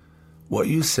sorry. What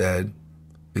you said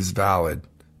is valid.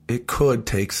 It could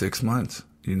take 6 months.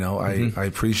 You know, I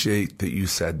appreciate that you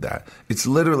said that. It's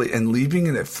literally, and leaving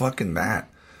it at fucking that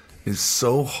is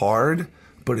so hard,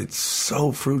 but it's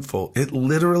so fruitful. It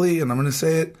literally, and I'm going to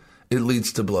say it, it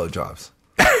leads to blowjobs.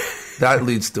 That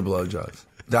leads to blowjobs.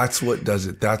 That's what does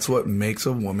it. That's what makes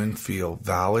a woman feel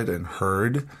valid and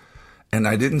heard. And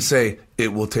I didn't say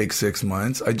it will take 6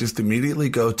 months. I just immediately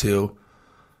go to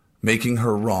making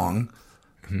her wrong.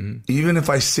 Even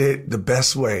if I say it the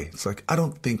best way, it's like, I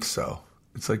don't think so.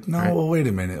 It's like, no, well, wait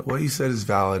a minute. What you said is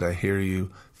valid. I hear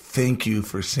you. Thank you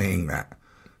for saying that.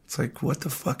 It's like, what the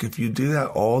fuck? If you do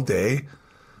that all day,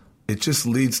 it just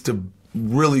leads to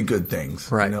really good things.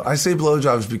 Right. You know, I say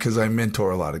blowjobs because I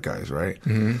mentor a lot of guys, right?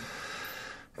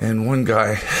 And one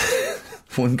guy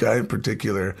in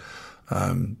particular,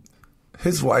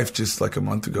 his wife just like a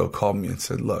month ago called me and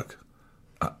said, look,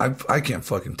 I can't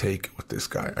fucking take it with this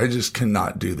guy. I just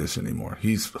cannot do this anymore.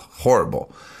 He's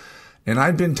horrible. And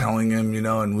I'd been telling him, you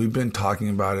know, and we've been talking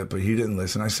about it, but he didn't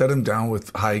listen. I sat him down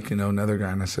with Hike, you know, another guy,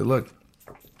 and I said, look,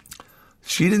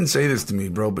 she didn't say this to me,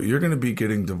 bro, but you're going to be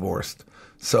getting divorced.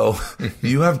 So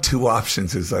you have two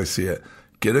options as I see it.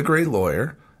 Get a great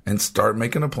lawyer and start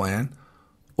making a plan,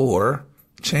 or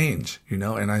change, you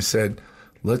know. And I said,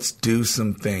 let's do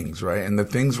some things, right? And the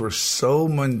things were so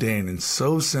mundane and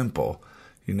so simple.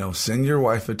 You know, send your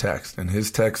wife a text. And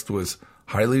his text was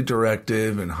highly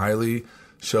directive and highly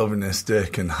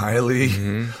chauvinistic and highly,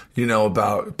 you know,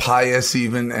 about pious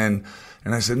even. And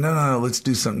I said, no, let's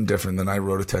do something different. Then I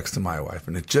wrote a text to my wife,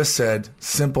 and it just said,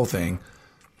 simple thing,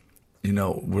 you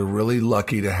know, we're really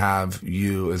lucky to have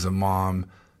you as a mom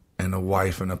and a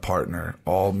wife and a partner.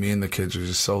 All me and the kids are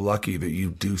just so lucky that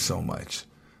you do so much.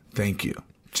 Thank you.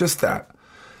 Just that.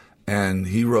 And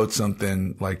he wrote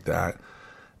something like that.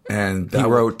 And he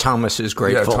wrote, Thomas is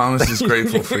grateful. Yeah, Thomas is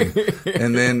grateful for you.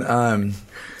 And then,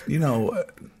 you know,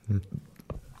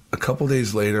 a couple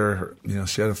days later, you know,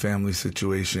 she had a family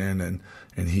situation,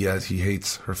 and he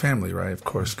hates her family, right? Of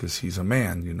course, because he's a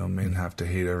man. You know, men have to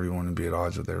hate everyone and be at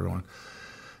odds with everyone.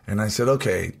 And I said,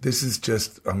 okay, this is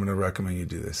just, I'm going to recommend you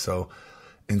do this. So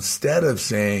instead of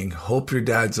saying, hope your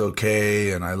dad's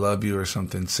okay and I love you or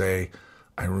something, say,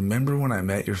 I remember when I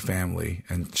met your family,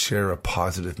 and share a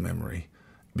positive memory.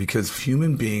 Because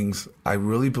human beings, I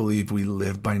really believe we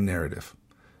live by narrative.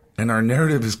 And our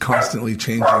narrative is constantly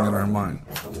changing in our mind.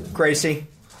 Gracie,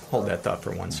 hold that thought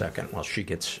for 1 second while she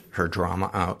gets her drama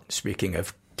out. Speaking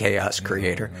of chaos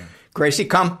creator. Gracie,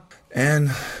 come.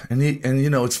 And you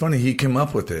know, it's funny, he came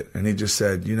up with it, and he just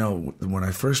said, you know, when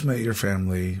I first met your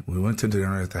family, we went to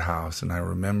dinner at the house, and I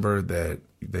remember that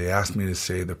they asked me to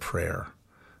say the prayer.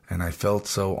 And I felt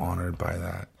so honored by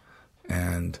that.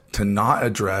 And to not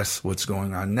address what's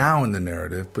going on now in the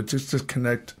narrative, but just to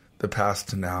connect the past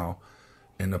to now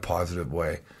in a positive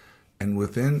way. And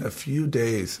within a few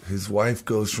days, his wife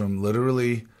goes from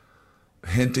literally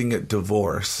hinting at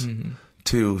divorce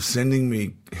to sending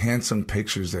me handsome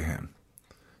pictures of him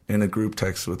in a group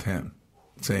text with him,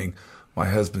 saying, my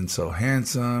husband's so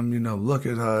handsome, look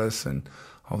at us and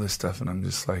all this stuff. And I'm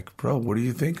just like, bro, what do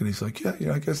you think? And he's like,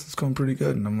 yeah, I guess it's going pretty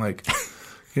good. And I'm like,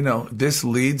 this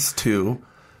leads to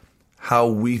how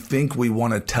we think we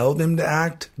want to tell them to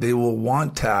act. They will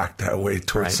want to act that way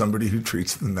towards somebody who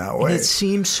treats them that way. And it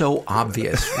seems so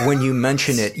obvious when you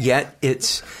mention it, yet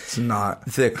it's not.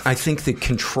 I think the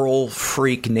control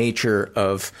freak nature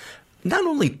of not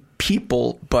only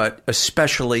people, but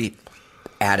especially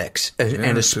addicts,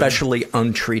 and especially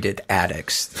untreated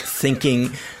addicts,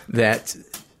 thinking that,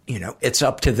 it's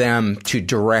up to them to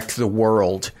direct the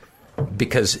world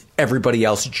because everybody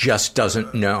else just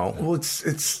doesn't know. Well,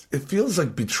 it feels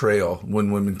like betrayal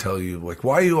when women tell you, like,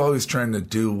 why are you always trying to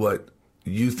do what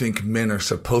you think men are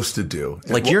supposed to do?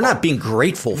 Like, you're not being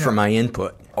grateful for my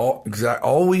input.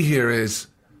 All we hear is,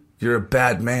 you're a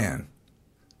bad man,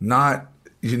 not,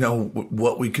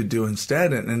 what we could do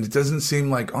instead. And it doesn't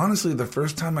seem like, honestly, the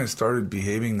first time I started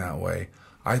behaving that way,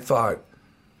 I thought,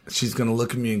 she's going to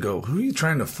look at me and go, who are you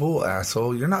trying to fool,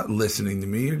 asshole? You're not listening to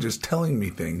me. You're just telling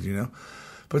me things,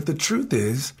 But the truth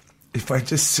is, if I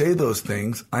just say those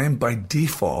things, I am by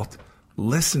default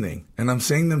listening. And I'm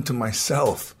saying them to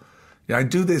myself. I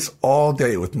do this all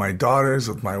day with my daughters,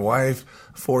 with my wife,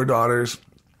 4 daughters.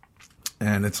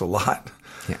 And it's a lot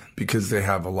because they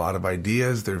have a lot of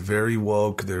ideas. They're very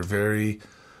woke. They're very,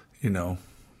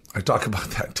 I talk about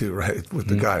that too, right? With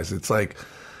the guys. It's like,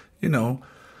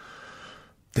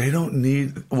 they don't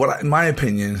need in my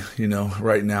opinion,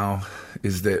 right now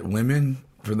is that women,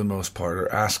 for the most part, are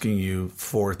asking you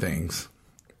 4 things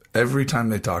every time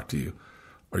they talk to you.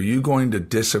 Are you going to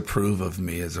disapprove of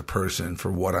me as a person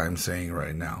for what I'm saying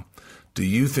right now? Do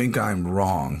you think I'm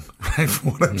wrong, right, for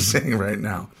what I'm saying right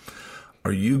now?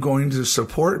 Are you going to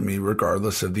support me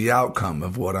regardless of the outcome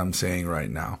of what I'm saying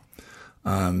right now?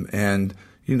 And,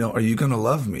 are you going to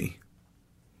love me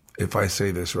if I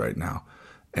say this right now?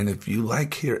 And if you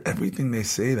hear everything they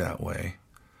say that way,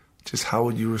 just how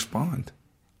would you respond?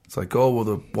 It's like, oh, well,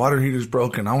 the water heater's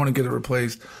broken. I want to get it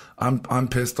replaced. I'm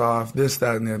pissed off, this,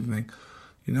 that, and the other thing.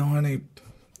 Honey,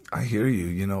 I hear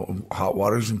you. Hot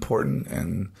water's important,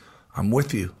 and I'm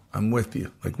with you.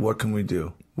 Like, what can we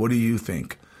do? What do you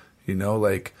think?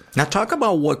 Now talk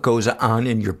about what goes on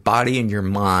in your body and your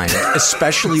mind,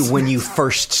 especially when you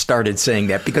first started saying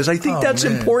that, because I think that's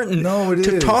important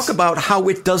to talk about how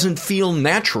it doesn't feel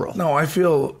natural. No, I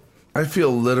feel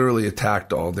literally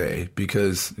attacked all day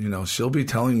because, she'll be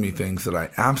telling me things that I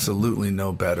absolutely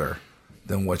know better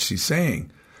than what she's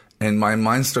saying. And my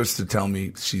mind starts to tell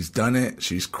me she's done it.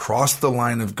 She's crossed the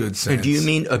line of good sense. And do you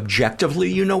mean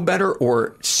objectively you know better,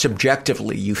 or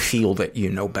subjectively you feel that you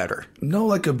know better? No,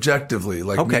 like objectively.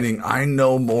 Meaning I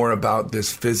know more about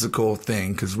this physical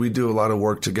thing because we do a lot of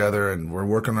work together and we're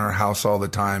working on our house all the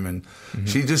time. And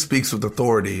she just speaks with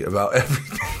authority about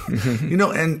everything.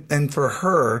 And for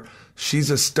her, she's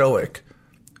a stoic.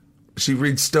 She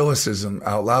reads Stoicism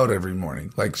out loud every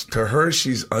morning. Like, to her,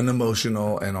 she's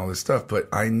unemotional and all this stuff, but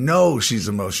I know she's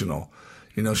emotional.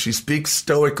 She speaks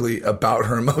stoically about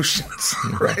her emotions,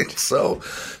 right? So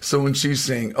when she's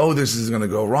saying, oh, this is going to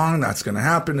go wrong, that's going to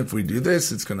happen. If we do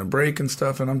this, it's going to break and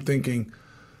stuff. And I'm thinking,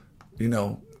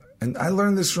 and I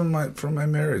learned this from my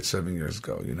marriage 7 years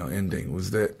ago, ending,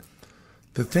 was that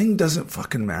the thing doesn't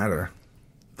fucking matter.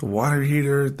 The water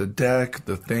heater, the deck,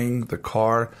 the thing, the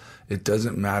car, it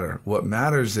doesn't matter. What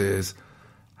matters is,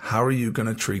 how are you going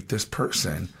to treat this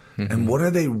person? And what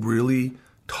are they really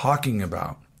talking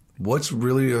about? What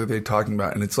really are they talking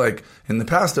about? And it's like, in the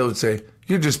past, I would say,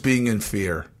 you're just being in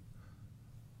fear.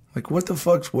 Like, what the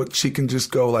fuck? What, she can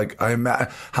just go like,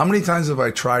 how many times have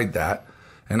I tried that?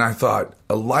 And I thought,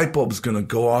 a light bulb's going to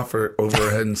go off over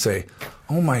her head and say,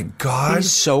 oh my God.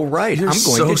 He's so right. You're I'm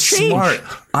going to change. Smart.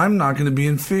 I'm not going to be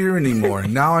in fear anymore.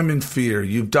 Now I'm in fear.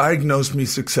 You've diagnosed me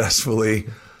successfully.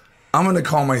 I'm going to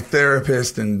call my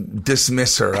therapist and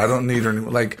dismiss her. I don't need her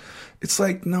anymore. Like, it's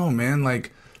like, no, man.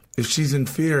 Like, if she's in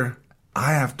fear,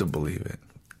 I have to believe it.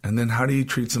 And then how do you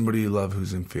treat somebody you love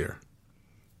who's in fear?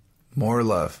 More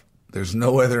love. There's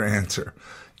no other answer,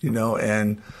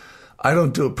 and I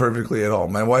don't do it perfectly at all.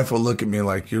 My wife will look at me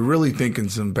like, you're really thinking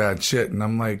some bad shit. And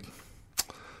I'm like,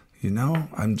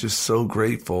 I'm just so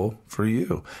grateful for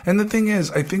you. And the thing is,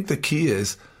 I think the key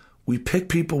is we pick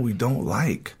people we don't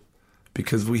like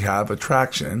because we have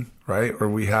attraction, right? Or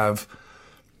we have,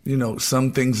 you know,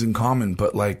 some things in common,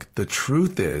 but like the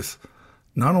truth is,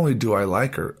 not only do I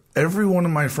like her, every one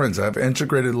of my friends, I have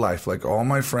integrated life. Like all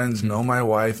my friends know my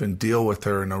wife and deal with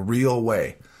her in a real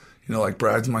way. You know, like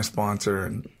Brad's my sponsor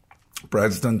and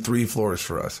Brad's done 3 floors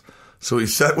for us. So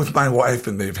he's sat with my wife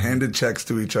and they've handed checks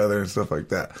to each other and stuff like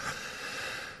that.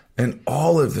 And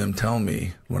all of them tell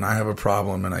me when I have a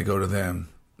problem and I go to them,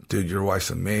 dude, your wife's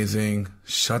amazing.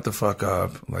 Shut the fuck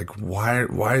up. Like,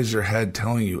 why is your head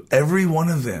telling you? Every one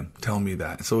of them tell me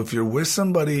that. So if you're with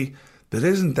somebody that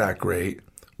isn't that great,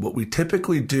 what we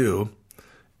typically do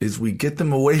is we get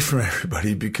them away from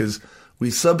everybody because we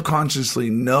subconsciously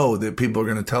know that people are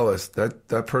going to tell us that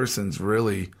that person's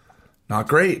really not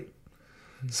great.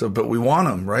 So, but we want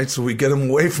them, right? So we get them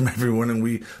away from everyone,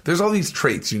 and there's all these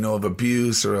traits, you know, of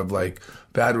abuse or of like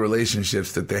bad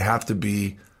relationships that they have to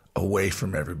be away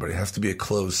from everybody. It has to be a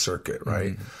closed circuit,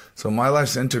 right? Mm-hmm. So my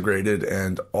life's integrated,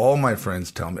 and all my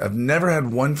friends tell me. I've never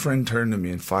had one friend turn to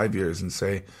me in 5 years and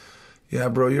say, yeah,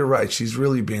 bro, you're right. She's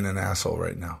really being an asshole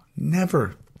right now.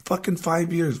 Never. Fucking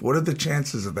 5 years. What are the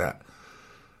chances of that?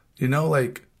 You know,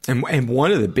 like... And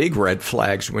one of the big red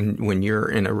flags when you're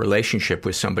in a relationship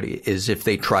with somebody is if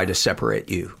they try to separate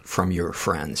you from your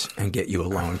friends and get you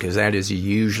alone, because that is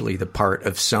usually the part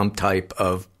of some type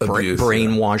of abuse,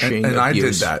 brainwashing. And I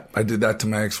did that. I did that to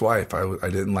my ex-wife.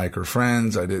 I didn't like her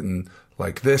friends. I didn't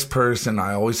like this person.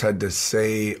 I always had to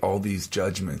say all these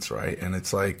judgments, right? And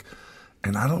it's like,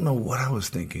 and I don't know what I was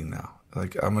thinking now.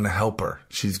 Like, I'm going to help her.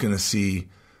 She's going to see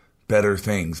better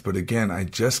things. But again, I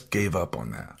just gave up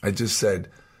on that. I just said,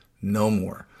 no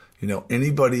more. You know,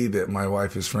 anybody that my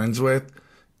wife is friends with,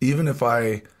 even if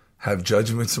I have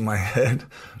judgments in my head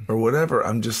or whatever,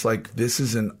 I'm just like, this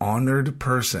is an honored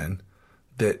person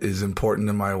that is important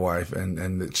to my wife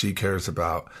and that she cares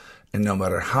about. And no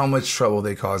matter how much trouble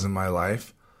they cause in my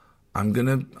life, I'm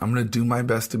gonna do my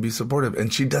best to be supportive.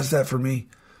 And she does that for me.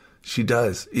 She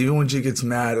does. Even when she gets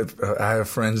mad, if I have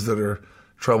friends that are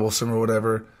troublesome or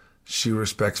whatever, she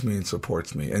respects me and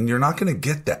supports me. And you're not going to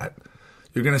get that.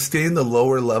 You're going to stay in the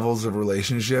lower levels of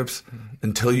relationships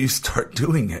until you start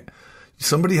doing it.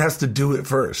 Somebody has to do it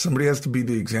first. Somebody has to be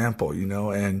the example, you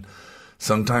know, and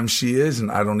sometimes she is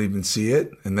and I don't even see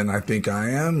it. And then I think I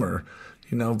am, or,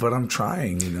 you know, but I'm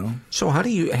trying, you know. So how do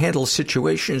you handle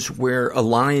situations where a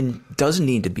line does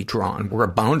need to be drawn, where a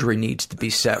boundary needs to be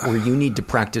set, where you need to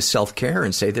practice self-care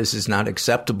and say this is not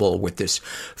acceptable with this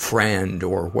friend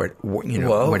or what you know,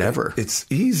 well, whatever? It's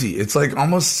easy. It's like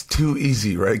almost too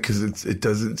easy, right? Because it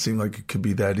doesn't seem like it could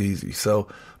be that easy. So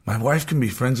my wife can be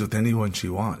friends with anyone she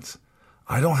wants.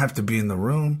 I don't have to be in the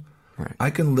room. Right. I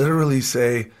can literally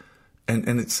say,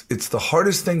 and it's the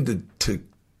hardest thing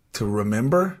to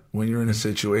remember when you're in a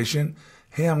situation,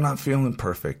 hey, I'm not feeling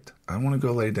perfect. I want to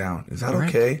go lay down. Is that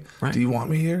okay? Right. Do you want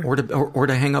me here? Or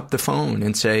to hang up the phone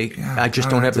and say, I just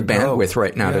don't have the bandwidth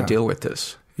right now to deal with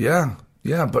this. Yeah.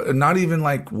 Yeah. But not even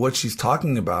like what she's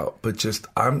talking about, but just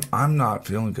I'm not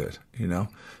feeling good. You know,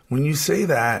 when you say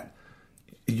that,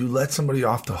 you let somebody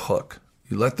off the hook.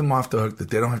 You let them off the hook that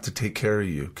they don't have to take care of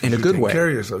you. In a good way. Take care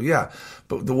of yourself, yeah.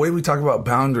 But the way we talk about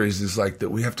boundaries is like that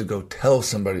we have to go tell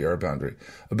somebody our boundary.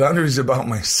 A boundary is about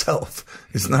myself.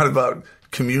 It's not about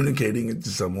communicating it to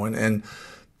someone. And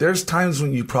there's times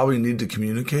when you probably need to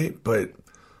communicate, but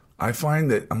I find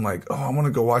that I'm like, oh, I want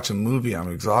to go watch a movie. I'm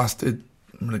exhausted.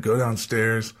 I'm going to go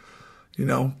downstairs. You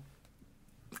know,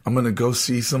 I'm going to go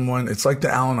see someone. It's like the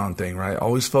Al-Anon thing, right?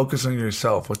 Always focus on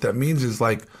yourself. What that means is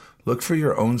like, look for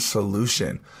your own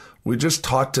solution. We're just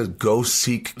taught to go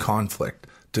seek conflict,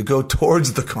 to go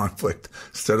towards the conflict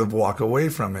instead of walk away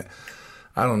from it.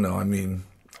 I don't know. I mean,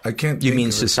 I can't. You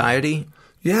mean society?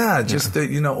 Yeah, just that,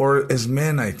 you know, or as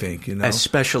men, I think, you know.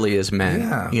 Especially as men.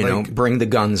 Yeah. You know, bring the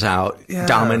guns out,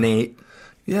 dominate.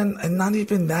 Yeah, and not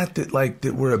even that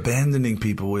we're abandoning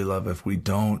people we love if we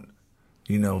don't,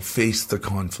 you know, face the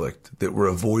conflict, that we're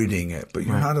avoiding it. But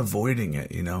you're not avoiding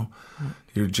it, you know.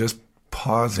 You're just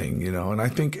pausing, you know, and I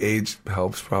think age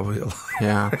helps probably a lot.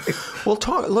 Yeah. Well,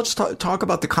 let's talk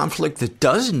about the conflict that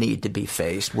does need to be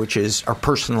faced, which is our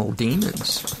personal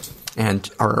demons and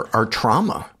our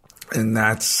trauma. And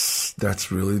that's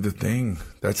really the thing.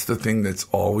 That's the thing that's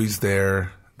always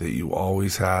there, that you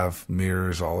always have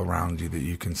mirrors all around you that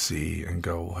you can see and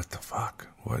go, what the fuck?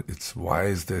 Why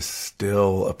is this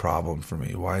still a problem for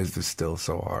me? Why is this still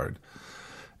so hard?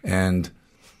 And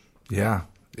yeah,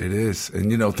 it is.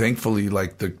 And, you know, thankfully,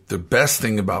 like the best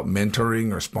thing about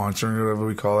mentoring or sponsoring or whatever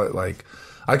we call it, like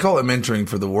I call it mentoring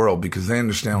for the world because they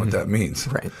understand what that means.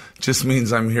 Right. It just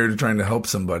means I'm here trying to help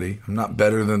somebody. I'm not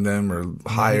better than them or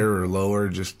higher or lower,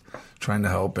 just trying to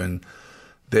help. And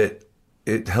that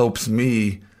it helps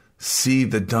me see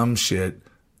the dumb shit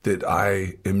that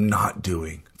I am not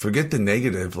doing. Forget the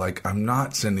negative. Like, I'm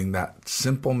not sending that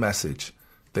simple message.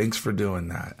 Thanks for doing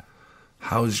that.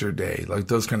 How's your day? Like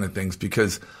those kind of things,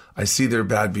 because I see their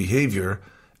bad behavior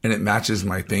and it matches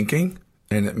my thinking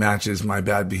and it matches my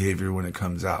bad behavior when it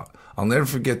comes out. I'll never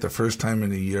forget the first time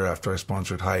in a year after I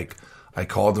sponsored Hike, I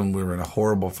called them. We were in a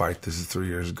horrible fight. This is 3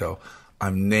 years ago.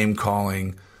 I'm name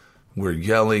calling. We're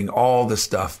yelling, all the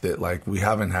stuff that like we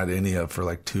haven't had any of for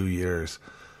like 2 years.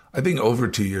 I think over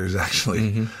 2 years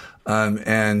actually.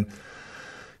 And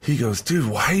he goes, dude,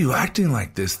 why are you acting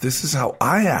like this? This is how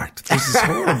I act. This is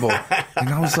horrible. And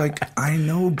I was like, I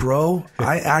know, bro.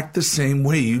 I act the same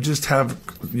way. You just have,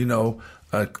 you know,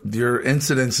 your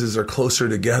incidences are closer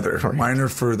together. Right. Mine are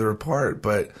further apart.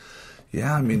 But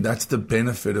yeah, I mean, that's the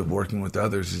benefit of working with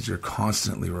others is you're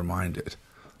constantly reminded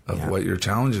of what your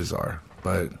challenges are.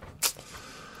 But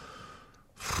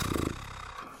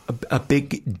a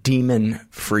big demon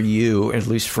for you, at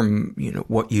least from, you know,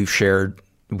 what you shared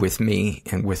with me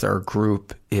and with our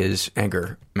group, is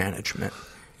anger management.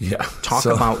 Yeah. Talk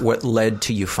about what led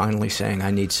to you finally saying,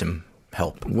 I need some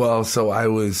help. Well, so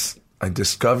I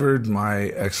discovered my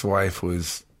ex-wife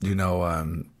was, you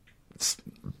know,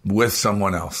 with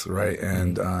someone else, right?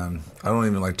 And I don't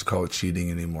even like to call it cheating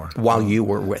anymore. While you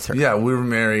were with her. Yeah, we were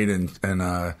married,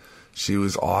 and she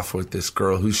was off with this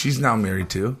girl who she's now married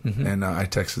to. And I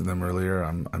texted them earlier.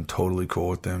 I'm totally cool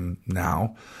with them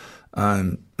now.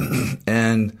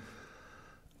 And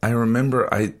I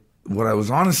remember what I was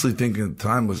honestly thinking at the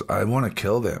time was, I want to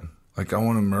kill them. Like, I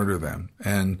want to murder them.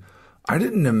 And I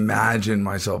didn't imagine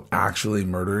myself actually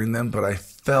murdering them, but I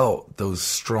felt those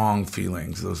strong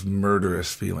feelings, those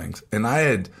murderous feelings. And I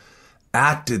had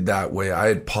acted that way. I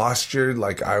had postured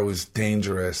like I was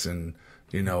dangerous and,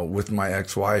 you know, with my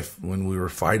ex-wife when we were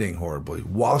fighting horribly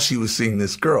while she was seeing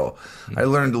this girl. I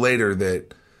learned later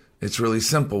that it's really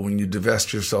simple. When you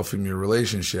divest yourself from your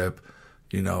relationship,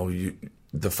 you know,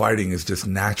 the fighting is just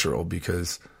natural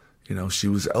because, you know, she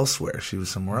was elsewhere. She was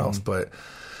somewhere else. But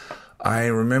I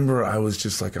remember I was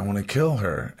just like, I want to kill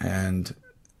her. And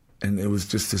it was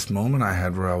just this moment I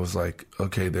had where I was like,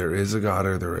 okay, there is a God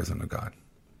or there isn't a God.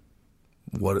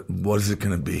 What is it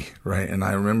going to be, right? And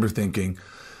I remember thinking,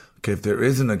 okay, if there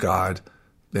isn't a God,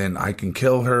 then I can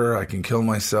kill her, I can kill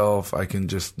myself, I can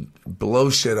just blow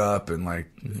shit up and like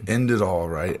end it all,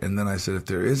 right? And then I said, if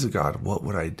there is a God, what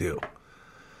would I do?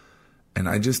 And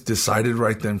I just decided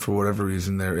right then, for whatever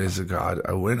reason, there is a God.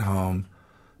 I went home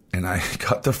and I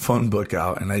got the phone book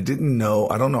out, and I don't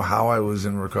know how I was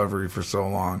in recovery for so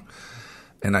long.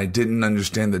 And I didn't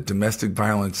understand that domestic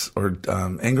violence or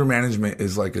anger management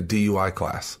is like a DUI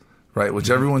class, right? Which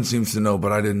everyone seems to know,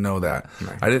 but I didn't know that.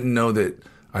 Right. I didn't know that.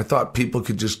 I thought people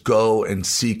could just go and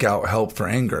seek out help for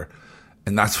anger.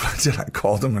 And that's what I did. I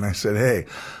called them and I said, hey,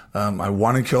 I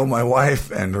want to kill my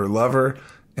wife and her lover.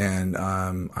 And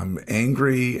I'm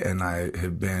angry, and I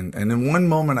have been, and in one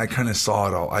moment I kind of saw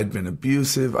it all. I'd been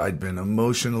abusive. I'd been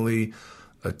emotionally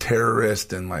a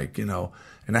terrorist, and like, you know,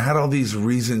 and I had all these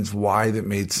reasons why that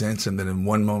made sense. And then in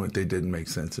one moment they didn't make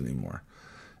sense anymore.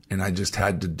 And I just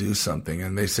had to do something.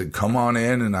 And they said, come on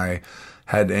in. And I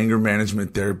had anger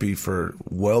management therapy for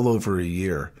well over a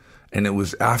year. And it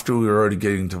was after we were already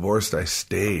getting divorced, I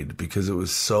stayed because it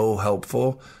was so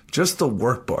helpful. Just the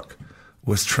workbook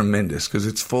was tremendous because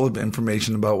it's full of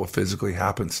information about what physically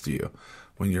happens to you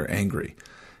when you're angry.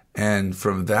 And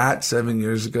from that 7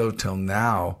 years ago till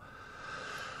now,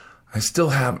 I still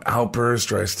have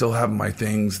outbursts, or I still have my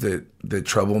things that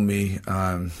trouble me.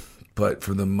 But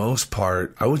for the most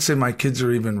part, I would say my kids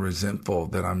are even resentful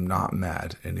that I'm not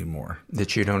mad anymore.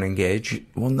 That you don't engage?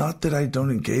 Well, not that I don't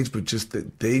engage, but just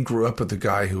that they grew up with a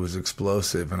guy who was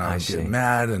explosive, and I would get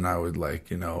mad, and I would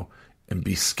like, you know, and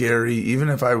be scary. Even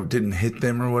if I didn't hit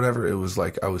them or whatever, it was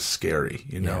like I was scary,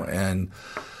 you know. And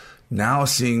now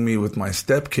seeing me with my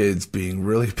stepkids being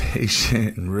really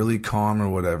patient and really calm or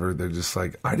whatever, they're just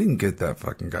like, I didn't get that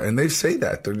fucking guy. And they say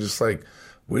that. They're just like,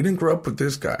 we didn't grow up with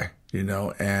this guy, you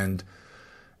know. And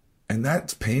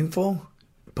that's painful,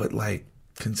 but like,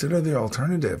 consider the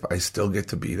alternative. I still get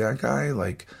to be that guy.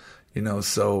 Like, you know,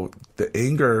 so the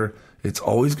anger, it's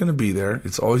always going to be there.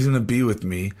 It's always going to be with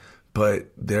me. But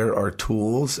there are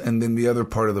tools, and then the other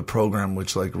part of the program,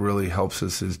 which like really helps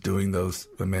us, is doing those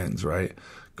amends, right?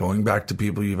 Going back to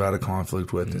people you've had a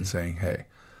conflict with and saying, hey,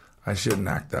 I shouldn't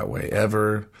act that way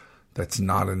ever. That's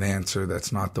not an answer.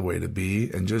 That's not the way to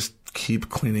be. And just keep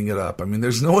cleaning it up. I mean,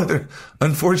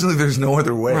 unfortunately, there's no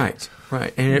other way.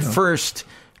 Right. And at first,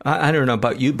 I don't know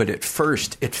about you, but at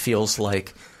first it feels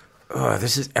like, oh,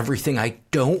 this is everything I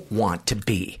don't want to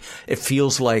be. It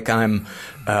feels like I'm,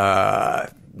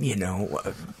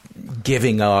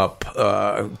 giving up,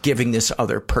 giving this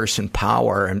other person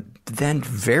power. And then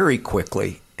very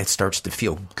quickly, it starts to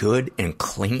feel good and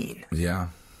clean. Yeah.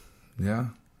 Yeah,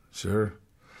 sure.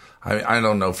 I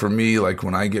don't know. For me, like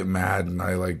when I get mad and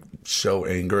I like show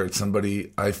anger at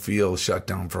somebody, I feel shut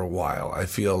down for a while. I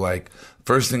feel like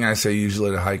first thing I say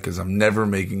usually to Hike is I'm never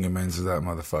making amends to that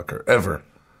motherfucker, ever.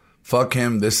 Fuck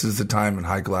him. This is the time. And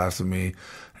Hike laughs at me.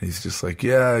 And he's just like,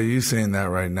 yeah, you saying that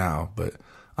right now, but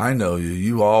I know you.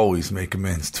 You always make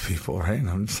amends to people, right? And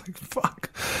I'm just like,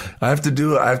 fuck. I have to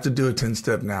do a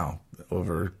 10-step now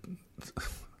over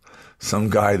some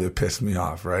guy that pissed me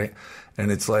off, right?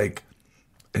 And it's like,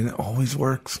 and it always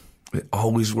works. It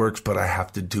always works, but I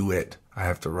have to do it. I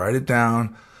have to write it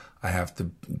down. I have to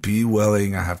be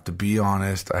willing. I have to be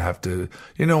honest. I have to,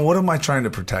 what am I trying to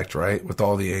protect, right? With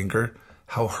all the anger,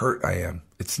 how hurt I am.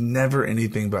 It's never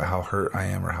anything but how hurt I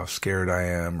am or how scared I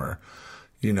am or,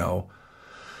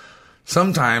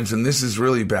 sometimes, and this is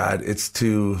really bad, it's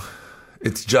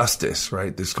justice,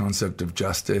 right? This concept of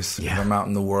justice. Yeah. If I'm out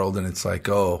in the world and it's like,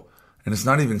 and it's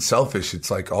not even selfish. It's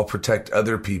like, I'll protect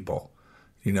other people.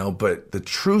 But the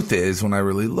truth is, when I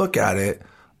really look at it,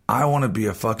 I want to be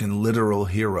a fucking literal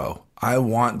hero. I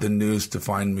want the news to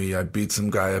find me. I beat some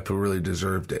guy up who really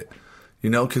deserved it.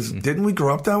 Because didn't we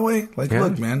grow up that way? Like,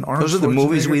 look, man. Those are the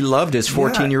movies we loved as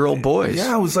 14-year-old boys.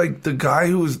 Yeah, it was like the guy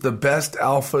who was the best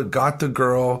alpha, got the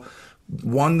girl,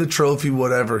 won the trophy,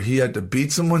 whatever. He had to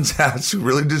beat someone's ass who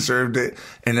really deserved it,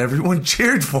 and everyone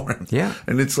cheered for him. Yeah.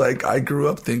 And it's like, I grew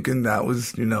up thinking that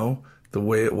was, the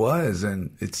way it was,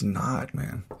 and it's not,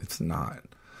 man. It's not.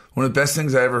 One of the best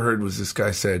things I ever heard was this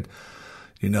guy said,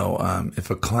 if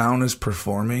a clown is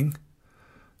performing,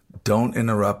 don't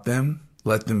interrupt them.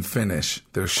 Let them finish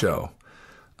their show.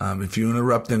 If you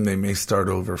interrupt them, they may start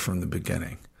over from the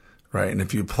beginning, right? And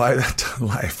if you apply that to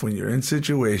life, when you're in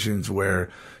situations where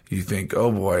you think,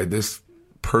 oh boy, this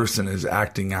person is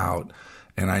acting out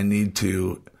and I need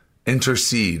to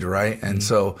intercede, right? Mm-hmm. And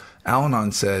so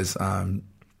Al-Anon says,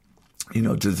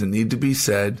 does it need to be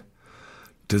said?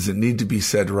 Does it need to be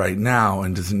said right now?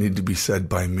 And does it need to be said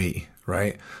by me?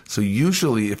 Right? So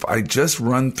usually if I just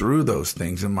run through those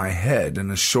things in my head in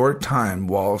a short time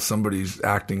while somebody's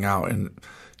acting out in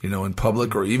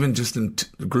public or even just in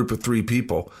a group of 3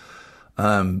 people,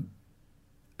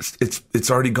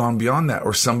 it's already gone beyond that,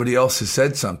 or somebody else has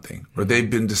said something or they've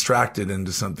been distracted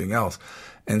into something else.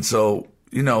 And so,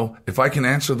 if I can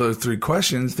answer those 3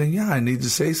 questions, then yeah, I need to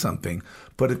say something.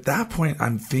 But at that point,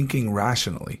 I'm thinking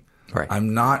rationally. Right.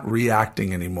 I'm not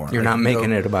reacting anymore. You're not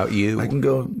making it about you. I can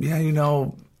go, yeah,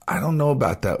 I don't know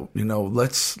about that.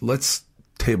 Let's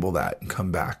table that and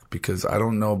come back because I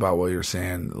don't know about what you're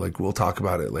saying. Like, we'll talk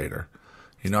about it later.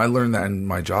 I learned that in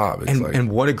my job. It's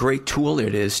and what a great tool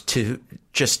it is to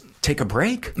just take a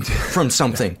break from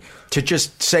something. To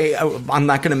just say, I'm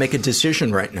not going to make a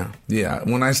decision right now. Yeah.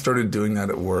 When I started doing that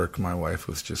at work, my wife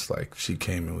was just like, she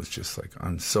came and was just like,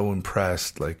 I'm so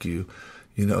impressed. Like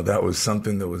that was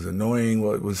something that was annoying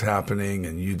what was happening,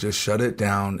 and you just shut it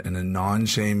down in a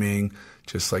non-shaming,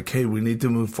 just like, hey, we need to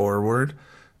move forward,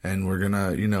 and we're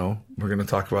gonna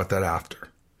talk about that after.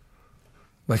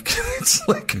 Like, it's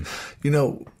like,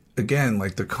 again,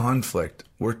 like the conflict.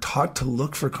 We're taught to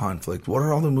look for conflict. What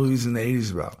are all the movies in the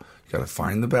 80s about? You gotta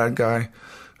find the bad guy,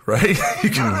 right?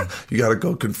 you gotta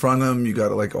go confront him. You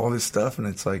gotta like all this stuff, and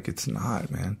it's like, it's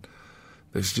not, man.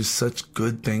 There's just such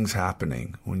good things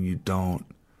happening when you don't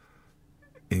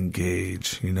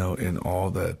engage, in all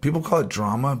the, people call it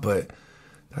drama, but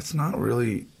that's not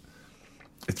really,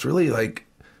 it's really like,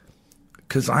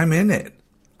 because I'm in it.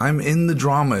 I'm in the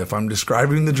drama. If I'm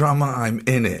describing the drama, I'm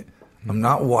in it. I'm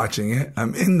not watching it.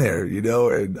 I'm in there,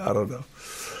 and I don't know.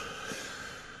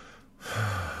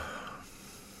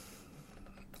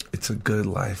 It's a good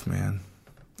life, man.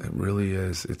 It really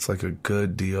is. It's like a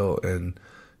good deal, and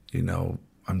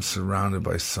I'm surrounded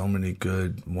by so many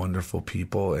good, wonderful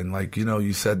people. And like,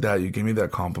 you said that, you gave me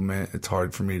that compliment. It's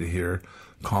hard for me to hear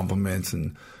compliments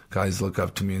and guys look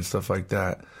up to me and stuff like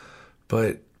that.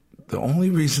 But the only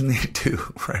reason they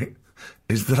do, right,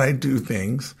 is that I do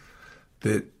things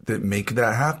that make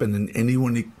that happen, and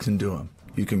anyone can do them.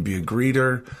 You can be a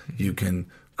greeter. You can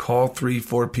call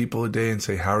 3-4 people a day and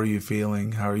say, how are you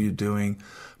feeling? How are you doing?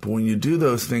 But when you do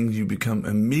those things, you become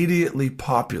immediately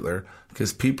popular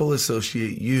because people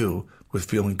associate you with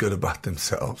feeling good about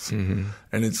themselves. Mm-hmm.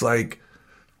 And it's like,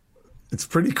 it's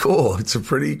pretty cool. It's a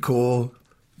pretty cool,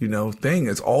 thing.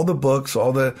 It's all the books,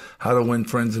 all the how to win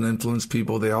friends and influence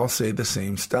people. They all say the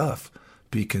same stuff.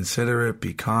 Be considerate,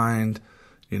 be kind,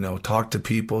 talk to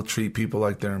people, treat people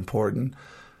like they're important.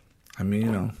 I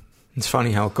mean, It's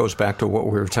funny how it goes back to what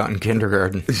we were taught in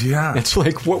kindergarten. Yeah. It's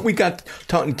like what we got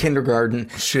taught in kindergarten.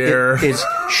 Share. Is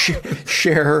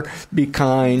share, be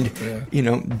kind,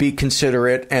 be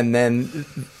considerate, and then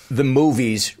the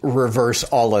movies reverse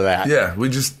all of that. Yeah, we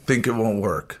just think it won't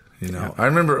work. I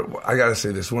remember, I got to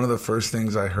say this, one of the first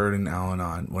things I heard in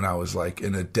Al-Anon when I was like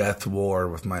in a death war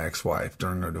with my ex-wife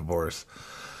during our divorce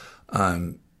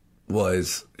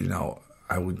was,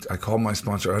 I called my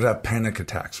sponsor. I'd have panic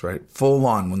attacks, right? Full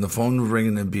on. When the phone would ring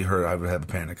and it'd be her, I would have a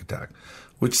panic attack,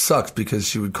 which sucks because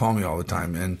she would call me all the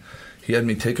time. And he had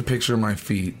me take a picture of my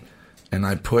feet, and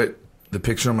I put the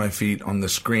picture of my feet on the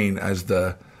screen as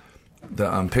the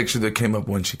picture that came up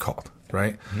when she called,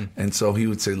 right? Mm-hmm. And so he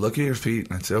would say, look at your feet.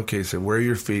 And I'd say, okay. So where are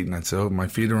your feet? And I'd say, oh, my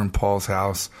feet are in Paul's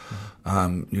house.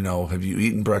 Have you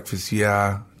eaten breakfast?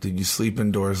 Yeah. Did you sleep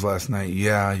indoors last night?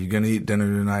 Yeah. You going to eat dinner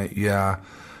tonight? Yeah.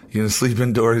 You going to sleep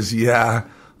indoors? Yeah.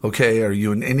 Okay. Are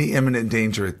you in any imminent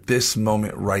danger at this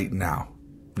moment right now?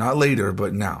 Not later,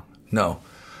 but now. No.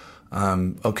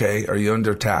 Okay. Are you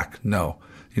under attack? No.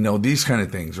 These kind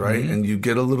of things, right? Mm-hmm. And you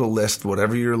get a little list,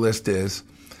 whatever your list is.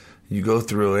 You go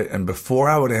through it, and before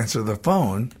I would answer the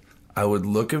phone, I would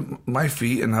look at my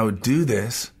feet and I would do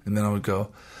this, and then I would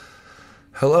go,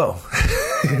 hello,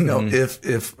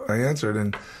 if I answered.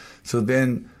 And so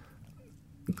then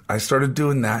I started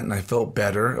doing that, and I felt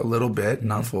better a little bit,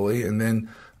 not fully. And then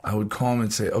I would call him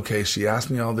and say, okay, she asked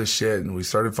me all this shit, and we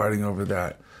started fighting over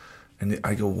that. And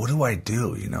I go, what do I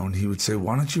do? And he would say,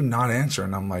 why don't you not answer?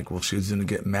 And I'm like, well, she's going to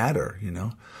get madder,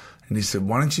 And he said,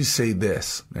 why don't you say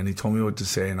this? And he told me what to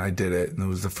say, and I did it. And it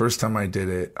was the first time I did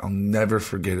it. I'll never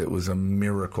forget it. It was a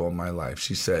miracle in my life.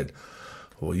 She said,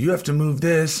 well, you have to move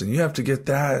this, and you have to get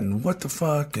that, and what the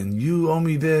fuck, and you owe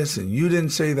me this, and you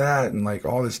didn't say that, and like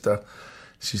all this stuff.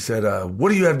 She said, what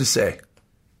do you have to say?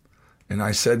 And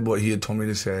I said what he had told me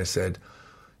to say. I said,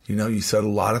 you said a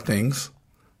lot of things.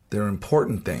 They're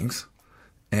important things.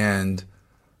 And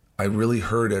I really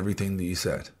heard everything that you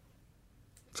said.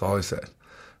 That's all I said.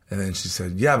 And then she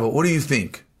said, yeah, but what do you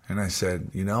think? And I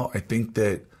said, I think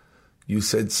that you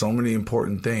said so many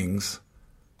important things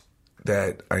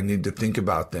that I need to think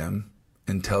about them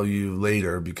and tell you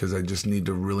later because I just need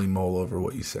to really mull over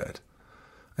what you said.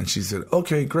 And she said,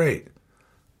 okay, great.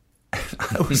 And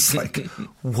I was like,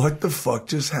 what the fuck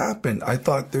just happened? I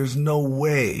thought there's no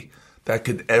way that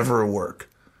could ever work,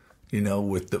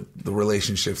 with the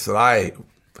relationships that I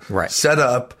set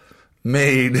up,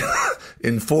 made,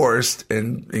 enforced,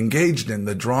 and engaged in,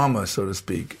 the drama, so to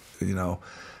speak.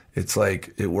 It's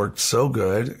like it worked so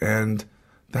good, and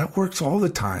that works all the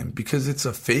time because it's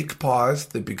a fake pause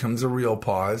that becomes a real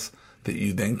pause that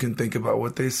you then can think about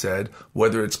what they said,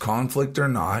 whether it's conflict or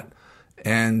not.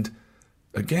 And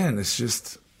again, it's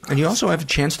just... And you also have a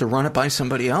chance to run it by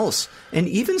somebody else. And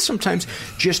even sometimes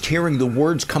just hearing the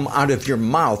words come out of your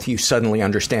mouth, you suddenly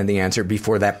understand the answer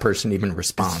before that person even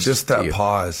responds. It's just that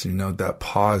pause. That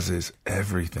pause is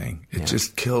everything. It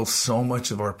just kills so much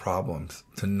of our problems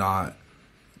to not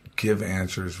give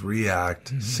answers, react,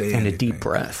 say anything. And a deep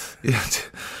breath. Yeah.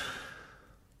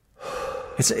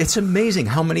 It's amazing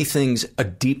how many things a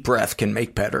deep breath can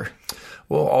make better.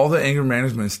 Well, all the anger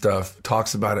management stuff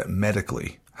talks about it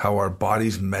medically. How our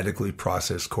bodies medically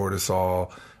process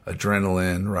cortisol,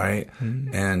 adrenaline, right?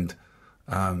 Mm-hmm.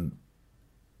 And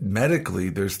medically,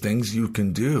 there's things you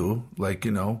can do, like,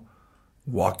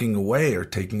 walking away or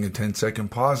taking a 10-second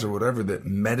pause or whatever, that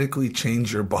medically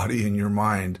change your body and your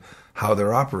mind, how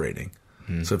they're operating.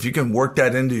 Mm-hmm. So if you can work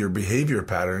that into your behavior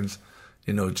patterns,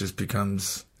 it just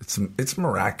becomes, it's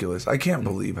miraculous. I can't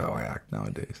believe how I act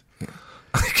nowadays. Yeah.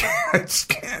 I just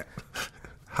can't.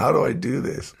 How do I do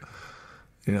this?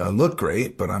 I look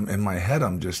great, but in my head,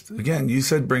 I'm just, again, you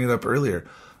said bring it up earlier.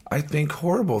 I think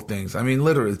horrible things. I mean,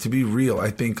 literally, to be real, I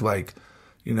think like,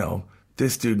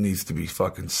 this dude needs to be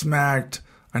fucking smacked.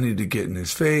 I need to get in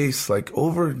his face, like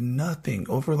over nothing,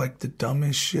 over like the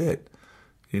dumbest shit.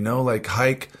 Like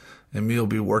Hike and me will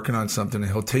be working on something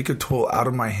and he'll take a tool out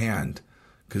of my hand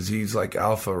because he's like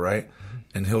alpha, right?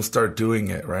 And he'll start doing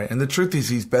it, right? And the truth is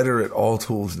he's better at all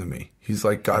tools than me. He's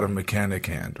like got a mechanic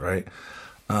hand, right?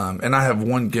 And I have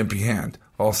one gimpy hand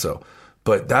also,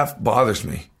 but that bothers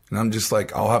me. And I'm just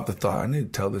like, I'll have the thought, I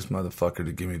need to tell this motherfucker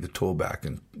to give me the tool back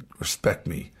and respect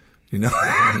me, And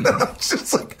I'm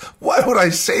just like, why would I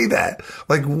say that?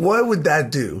 Like, what would that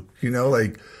do?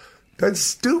 Like, that's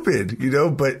stupid,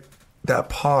 but that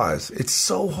pause, it's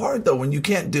so hard though. When you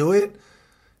can't do it,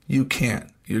 you can't.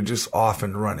 You're just off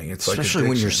and running. It's especially like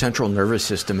when your central nervous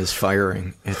system is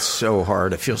firing. It's so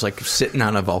hard. It feels like sitting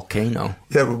on a volcano.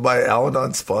 Yeah, but my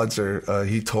Al-Anon sponsor,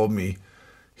 he told me,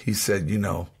 he said,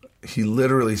 he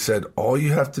literally said, all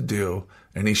you have to do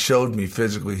And he showed me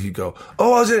physically, he'd go,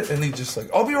 oh, how's it? And he'd just like,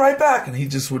 I'll be right back. And he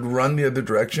just would run the other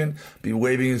direction, be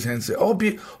waving his hand, say, hold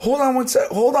on one sec,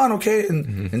 hold on, okay?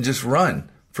 And just run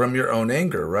from your own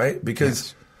anger, right?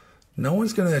 Because no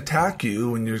one's going to attack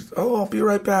you when you're, I'll be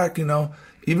right back, you know.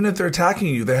 Even if they're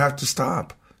attacking you, they have to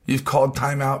stop. You've called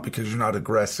timeout because you're not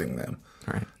aggressing them.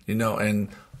 Right. You know, and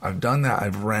I've done that.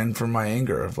 I've ran from my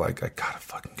anger of like, I got to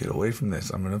fucking get away from this.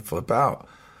 I'm going to flip out.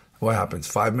 What happens?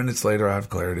 5 minutes later, I have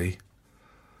clarity.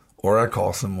 Or I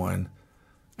call someone,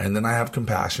 and then I have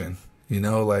compassion. You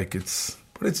know, like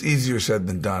but it's easier said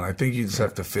than done. I think you just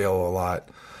have to fail a lot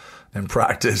and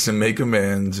practice and make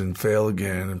amends and fail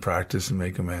again and practice and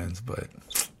make amends. But,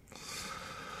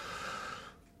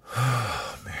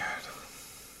 oh, man.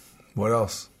 What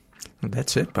else?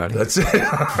 That's it, buddy. That's it.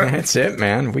 That's it,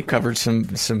 man. We covered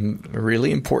some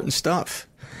really important stuff.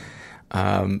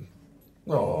 Gracie.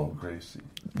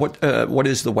 What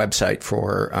is the website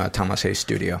for Thomas Hayes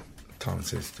Studio?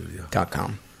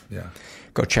 ThomasHayesStudio.com. Yeah.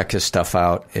 Go check his stuff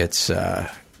out. It's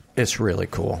really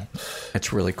cool.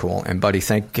 It's really cool. And buddy,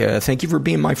 thank you for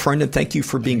being my friend, and thank you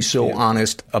for being so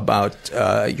honest about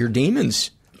your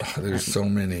demons. There's so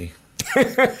many.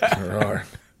 There are.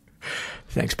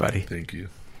 Thanks, buddy. Thank you.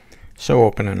 So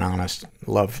open and honest.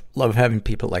 Love having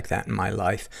people like that in my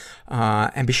life.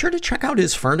 And be sure to check out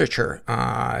his furniture.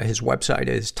 His website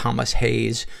is Thomas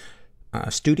Hayes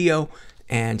Studio,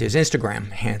 and his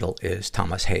Instagram handle is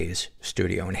Thomas Hayes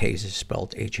Studio, and Hayes is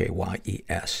spelled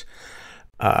Hayes.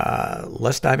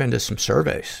 Let's dive into some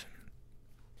surveys.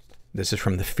 This is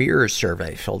from the Fears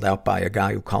survey, filled out by a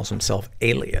guy who calls himself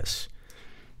Alias.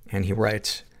 And he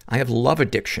writes, I have love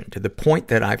addiction to the point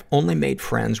that I've only made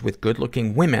friends with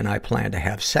good-looking women I plan to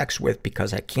have sex with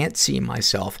because I can't see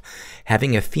myself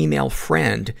having a female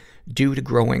friend due to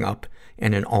growing up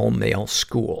in an all-male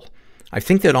school. I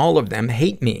think that all of them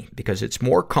hate me because it's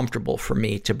more comfortable for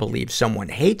me to believe someone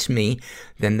hates me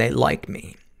than they like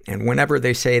me. And whenever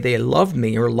they say they love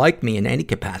me or like me in any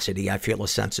capacity, I feel a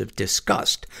sense of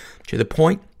disgust to the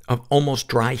point of almost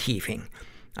dry heaving.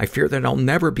 I fear that I'll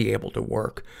never be able to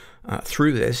work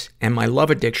through this, and my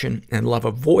love addiction and love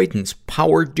avoidance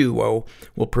power duo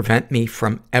will prevent me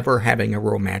from ever having a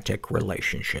romantic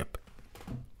relationship.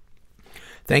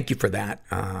 Thank you for that.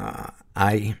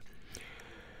 I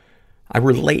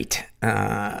relate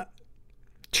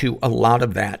to a lot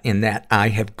of that, in that I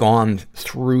have gone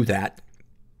through that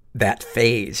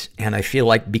phase, and I feel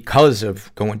like because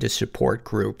of going to support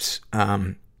groups,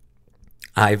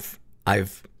 I've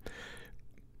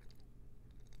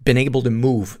been able to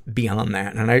move beyond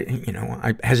that. And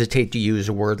I hesitate to use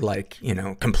a word like,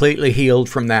 completely healed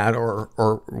from that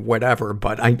or whatever,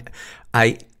 but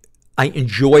I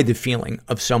enjoy the feeling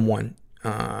of someone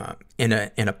in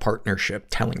a partnership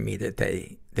telling me that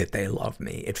they love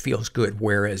me. It feels good.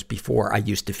 Whereas before I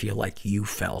used to feel like you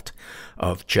felt,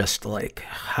 of just like,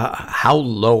 how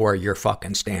low are your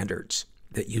fucking standards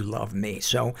that you love me?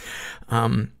 So,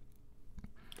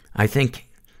 I think,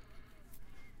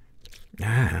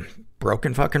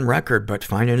 broken fucking record, but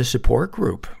finding a support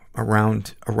group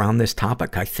around this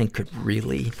topic, I think could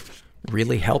really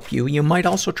help you. You might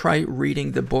also try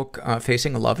reading the book,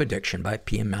 Facing a Love Addiction by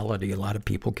Pia Mellody. A lot of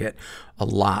people get a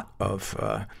lot of,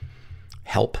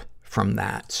 help from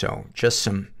that. So just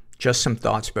some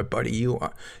thoughts, but buddy, you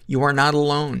are not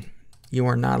alone. You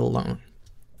are not alone.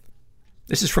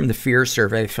 This is from the Fear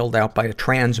survey, filled out by a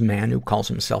trans man who calls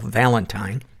himself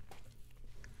Valentine.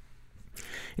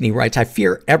 And he writes, I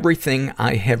fear everything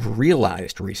I have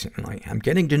realized recently. I'm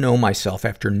getting to know myself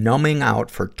after numbing out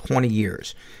for 20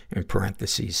 years, in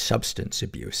parentheses, substance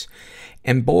abuse.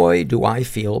 And boy, do I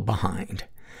feel behind.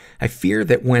 I fear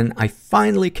that when I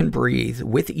finally can breathe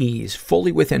with ease,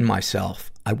 fully within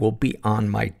myself, I will be on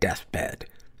my deathbed.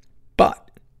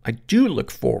 But I do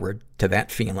look forward to that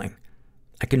feeling.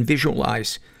 I can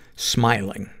visualize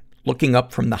smiling, looking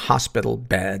up from the hospital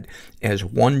bed as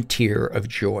one tear of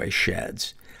joy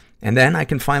sheds. And then I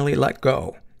can finally let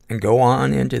go and go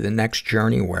on into the next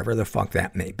journey, wherever the fuck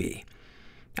that may be.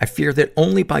 I fear that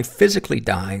only by physically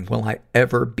dying will I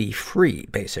ever be free,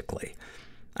 basically.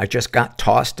 I just got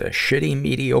tossed a shitty,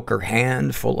 mediocre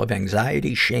hand full of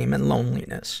anxiety, shame, and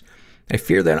loneliness. I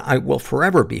fear that I will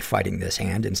forever be fighting this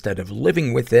hand instead of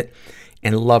living with it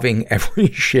and loving every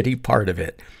shitty part of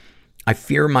it. I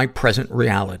fear my present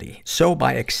reality. So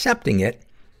by accepting it,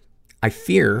 I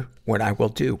fear what I will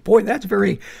do. Boy, that's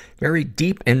very, very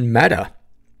deep and meta.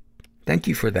 Thank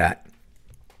you for that.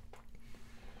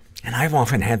 And I've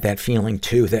often had that feeling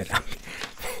too, that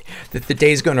the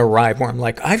day's gonna arrive where I'm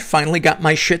like, I've finally got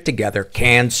my shit together.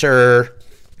 Cancer.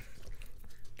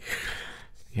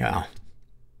 Yeah.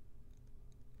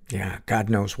 Yeah, God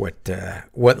knows what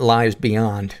lies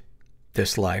beyond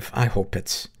this life. I hope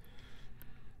it's,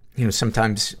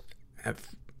 sometimes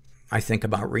I think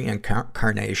about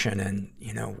reincarnation and,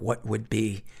 what would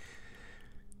be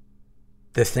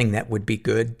the thing that would be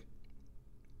good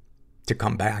to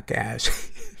come back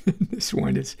as. This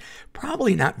one is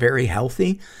probably not very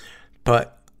healthy,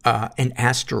 but an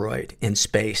asteroid in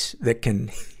space that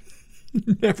can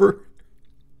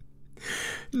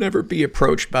never be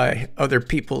approached by other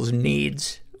people's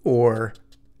needs or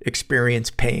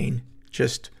experience pain,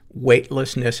 just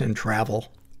weightlessness and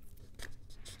travel.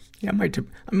 Yeah,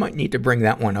 I might need to bring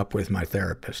that one up with my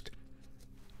therapist.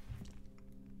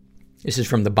 This is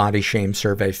from the body shame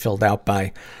survey filled out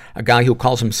by a guy who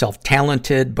calls himself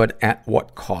talented, but at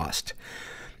what cost?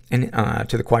 And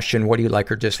to the question, what do you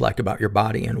like or dislike about your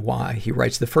body and why? He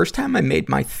writes, the first time I made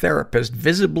my therapist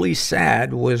visibly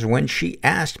sad was when she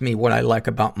asked me what I like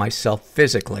about myself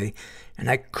physically, and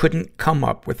I couldn't come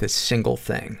up with a single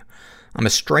thing. I'm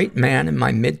a straight man in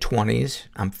my mid-20s.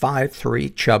 I'm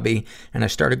 5'3", chubby, and I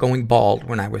started going bald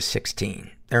when I was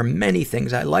 16. There are many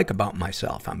things I like about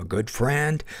myself. I'm a good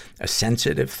friend, a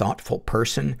sensitive, thoughtful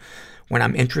person. When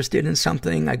I'm interested in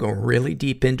something, I go really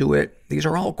deep into it. These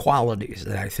are all qualities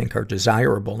that I think are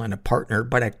desirable in a partner,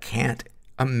 but I can't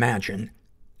imagine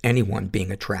anyone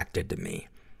being attracted to me.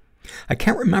 I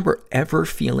can't remember ever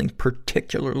feeling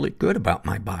particularly good about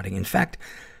my body. In fact,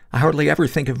 I hardly ever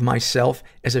think of myself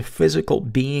as a physical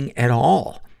being at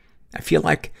all. I feel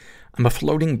like I'm a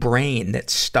floating brain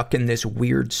that's stuck in this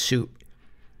weird suit.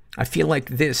 I feel like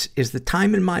this is the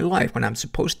time in my life when I'm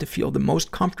supposed to feel the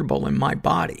most comfortable in my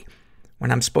body,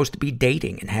 when I'm supposed to be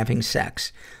dating and having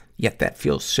sex, yet that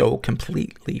feels so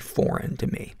completely foreign to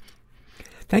me.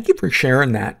 Thank you for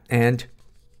sharing that, and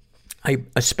I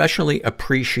especially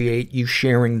appreciate you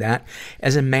sharing that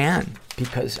as a man,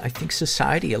 because I think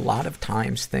society a lot of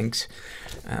times thinks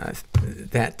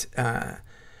that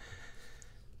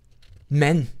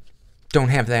men don't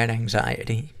have that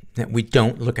anxiety, that we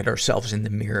don't look at ourselves in the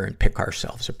mirror and pick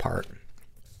ourselves apart.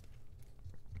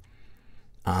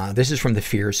 This is from the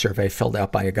Fear survey filled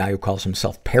out by a guy who calls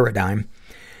himself Paradigm.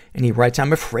 And he writes,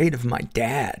 I'm afraid of my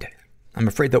dad. I'm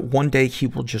afraid that one day he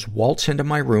will just waltz into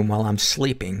my room while I'm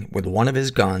sleeping with one of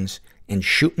his guns and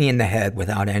shoot me in the head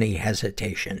without any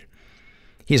hesitation.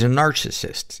 He's a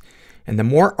narcissist. And the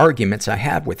more arguments I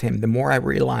have with him, the more I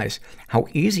realize how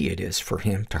easy it is for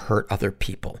him to hurt other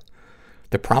people.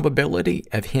 The probability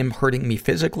of him hurting me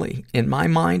physically, in my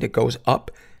mind, it goes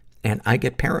up and I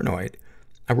get paranoid.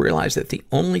 I realize that the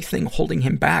only thing holding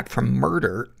him back from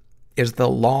murder is the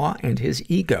law and his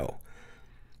ego.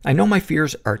 I know my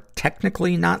fears are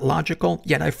technically not logical,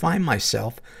 yet I find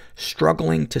myself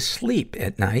struggling to sleep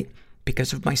at night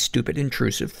because of my stupid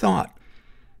intrusive thought.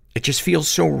 It just feels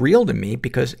so real to me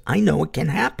because I know it can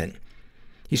happen.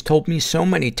 He's told me so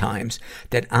many times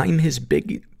that I'm his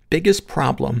biggest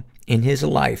problem in his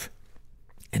life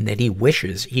and that he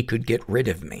wishes he could get rid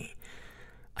of me.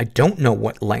 I don't know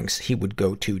what lengths he would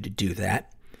go to do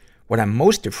that. What I'm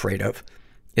most afraid of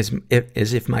is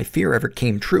if my fear ever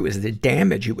came true, is the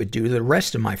damage it would do to the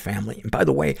rest of my family. And by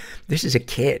the way, this is a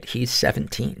kid. He's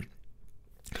 17.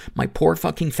 My poor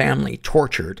fucking family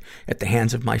tortured at the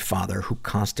hands of my father, who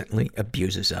constantly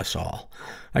abuses us all.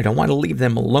 I don't want to leave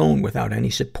them alone without any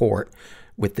support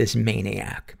with this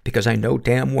maniac, because I know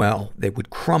damn well they would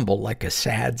crumble like a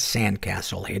sad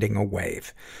sandcastle hitting a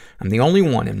wave. I'm the only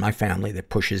one in my family that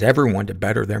pushes everyone to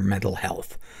better their mental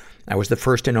health. I was the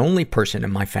first and only person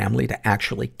in my family to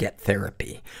actually get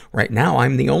therapy. Right now,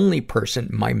 I'm the only person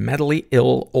my mentally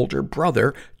ill older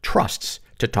brother trusts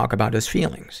to talk about his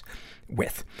feelings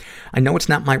with. I know it's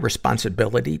not my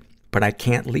responsibility, but I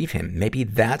can't leave him. Maybe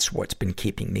that's what's been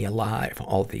keeping me alive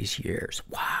all these years.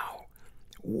 Wow.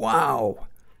 Wow.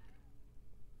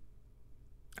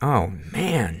 Oh,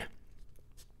 man.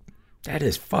 That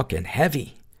is fucking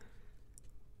heavy.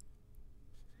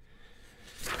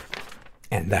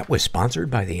 And that was sponsored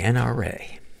by the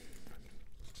NRA.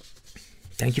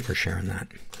 Thank you for sharing that.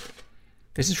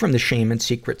 This is from the Shame and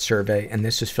Secret survey, and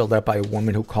this is filled out by a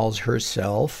woman who calls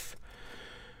herself...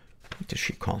 What does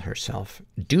she call herself?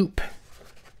 Dupe.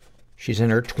 She's in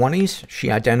her 20s.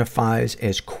 She identifies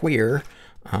as queer.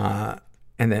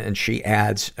 And then she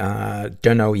adds,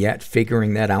 don't know yet,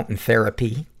 figuring that out in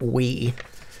therapy.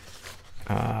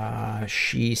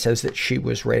 She says that she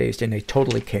was raised in a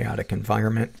totally chaotic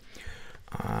environment.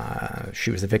 She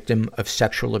was the victim of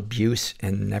sexual abuse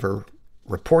and never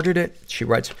reported it. She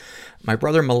writes, my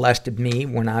brother molested me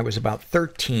when I was about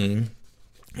 13.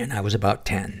 and I was about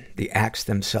 10. The acts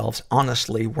themselves,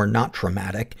 honestly, were not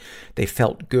traumatic. They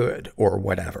felt good, or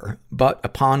whatever. But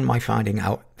upon my finding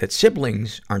out that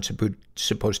siblings aren't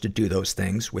supposed to do those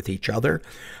things with each other,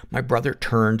 my brother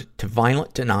turned to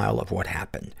violent denial of what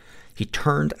happened. He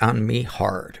turned on me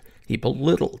hard. He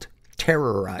belittled,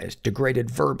 terrorized, degraded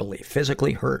verbally,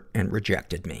 physically hurt, and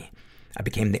rejected me. I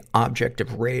became the object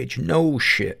of rage no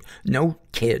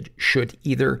kid should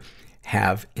either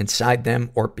have inside them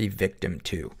or be victim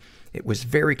to. It was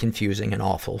very confusing and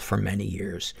awful for many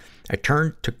years. I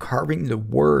turned to carving the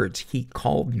words he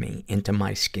called me into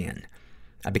my skin.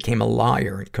 I became a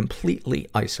liar and completely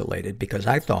isolated because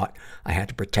I thought I had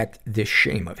to protect this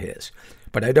shame of his.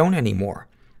 But I don't anymore.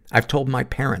 I've told my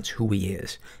parents who he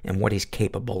is and what he's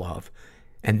capable of,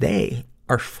 and they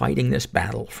are fighting this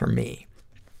battle for me.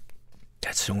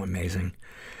 That's so amazing.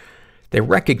 They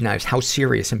recognize how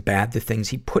serious and bad the things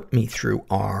he put me through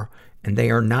are, and they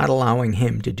are not allowing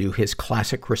him to do his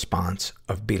classic response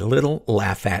of belittle,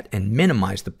 laugh at, and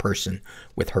minimize the person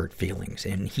with hurt feelings.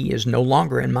 And he is no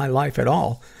longer in my life at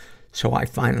all, so I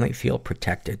finally feel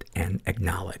protected and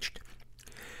acknowledged.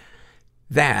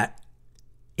 That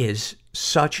is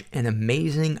such an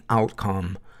amazing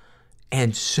outcome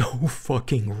and so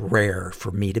fucking rare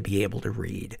for me to be able to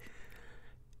read.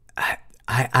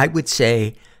 I would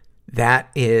say that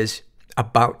is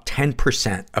about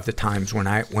 10% of the times when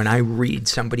I read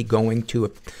somebody going to a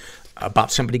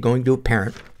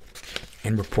parent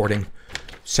and reporting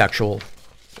sexual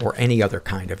or any other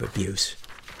kind of abuse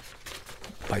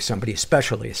by somebody,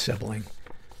 especially a sibling,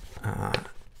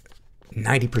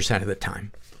 90% of the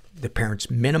time, the parents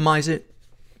minimize it,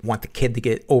 want the kid to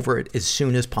get over it as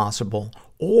soon as possible,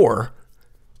 or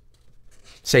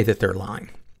say that they're lying.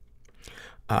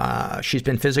 She's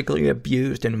been physically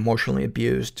abused and emotionally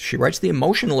abused. She writes the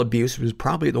emotional abuse was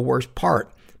probably the worst part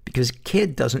because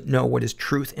kid doesn't know what is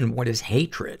truth and what is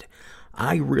hatred.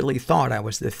 I really thought I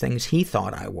was the things he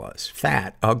thought I was.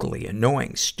 Fat, ugly,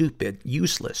 annoying, stupid,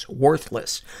 useless,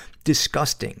 worthless,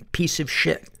 disgusting, piece of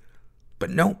shit. But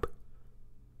nope.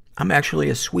 I'm actually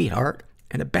a sweetheart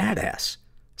and a badass.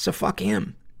 So fuck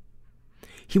him.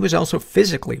 He was also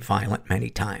physically violent many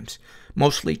times,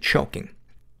 mostly choking.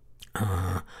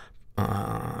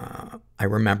 I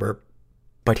remember,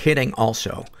 but hitting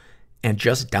also, and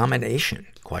just domination, ?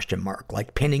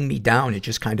 Like pinning me down and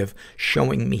just kind of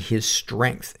showing me his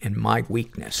strength and my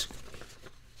weakness.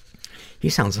 He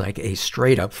sounds like a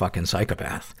straight up fucking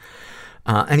psychopath.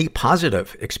 Any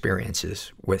positive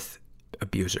experiences with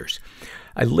abusers?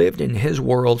 I lived in his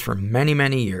world for many,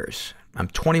 many years. I'm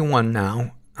 21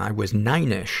 now. I was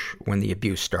 9-ish when the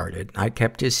abuse started. I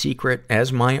kept his secret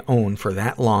as my own for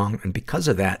that long, and because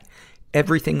of that,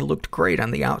 everything looked great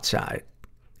on the outside.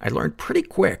 I learned pretty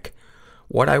quick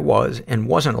what I was and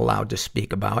wasn't allowed to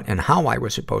speak about and how I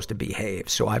was supposed to behave.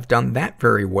 So I've done that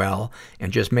very well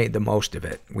and just made the most of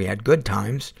it. We had good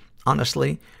times.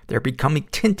 Honestly, they're becoming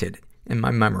tinted in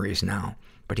my memories now.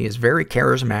 But he is very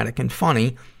charismatic and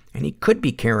funny, and he could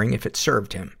be caring if it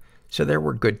served him. So there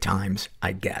were good times,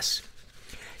 I guess.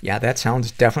 Yeah, that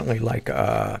sounds definitely like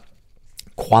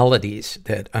qualities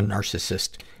that a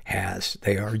narcissist has.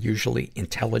 They are usually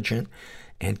intelligent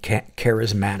and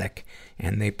charismatic,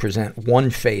 and they present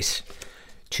one face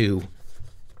to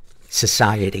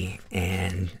society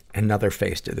and another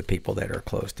face to the people that are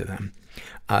close to them.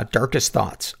 Darkest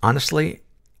thoughts. Honestly,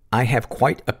 I have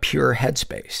quite a pure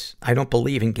headspace. I don't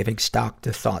believe in giving stock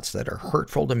to thoughts that are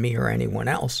hurtful to me or anyone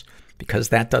else, because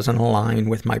that doesn't align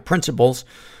with my principles,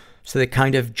 so they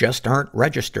kind of just aren't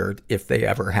registered if they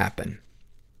ever happen.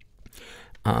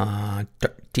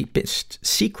 Deepest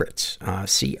secrets,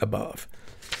 see above.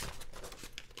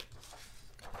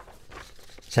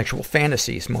 Sexual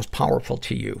fantasies most powerful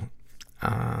to you.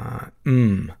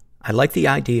 I like the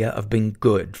idea of being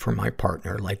good for my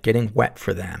partner, like getting wet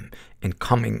for them and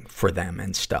coming for them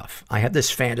and stuff. I have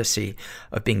this fantasy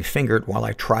of being fingered while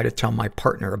I try to tell my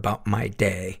partner about my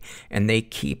day, and they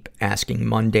keep asking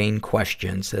mundane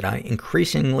questions that I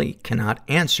increasingly cannot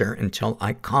answer until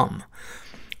I come.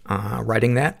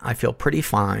 Writing that, I feel pretty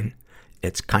fine.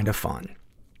 It's kind of fun.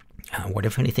 What,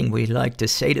 if anything, would you like to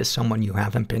say to someone you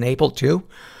haven't been able to?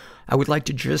 I would like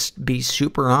to just be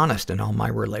super honest in all my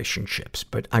relationships,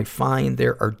 but I find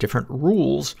there are different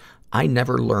rules I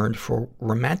never learned for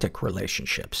romantic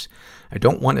relationships. I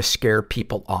don't want to scare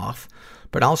people off,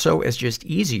 but also it's just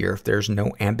easier if there's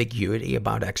no ambiguity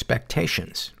about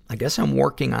expectations. I guess I'm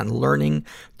working on learning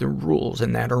the rules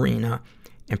in that arena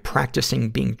and practicing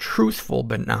being truthful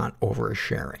but not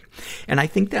oversharing. And I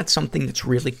think that's something that's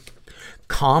really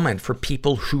common for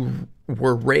people who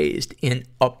were raised in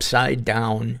upside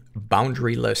down,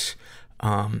 boundaryless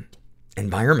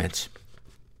environments.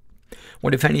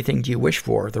 What, if anything, do you wish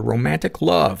for? The romantic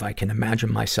love I can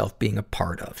imagine myself being a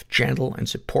part of. Gentle and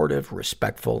supportive,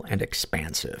 respectful and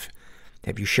expansive.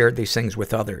 Have you shared these things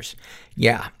with others?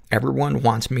 Yeah, everyone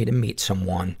wants me to meet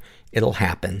someone. It'll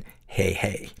happen. Hey,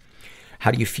 hey.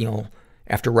 How do you feel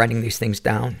after writing these things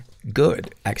down?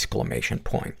 Good! Exclamation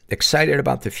point. Excited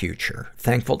about the future.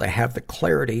 Thankful to have the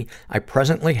clarity I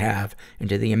presently have and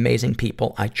to the amazing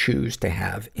people I choose to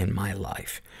have in my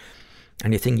life.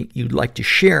 Anything you'd like to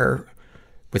share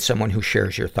with someone who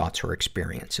shares your thoughts or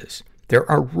experiences? There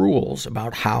are rules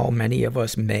about how many of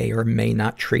us may or may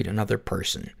not treat another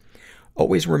person.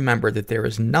 Always remember that there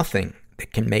is nothing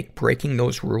that can make breaking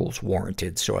those rules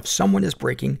warranted. So if someone is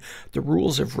breaking the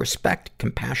rules of respect,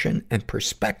 compassion, and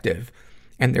perspective,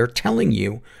 and they're telling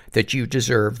you that you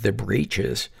deserve the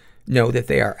breaches, know that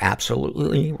they are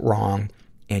absolutely wrong,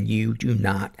 and you do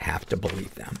not have to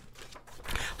believe them.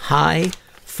 High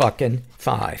fucking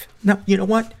 5. No, you know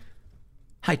what?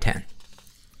 High 10.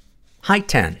 High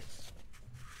 10.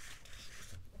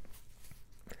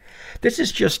 This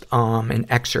is just an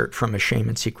excerpt from a shame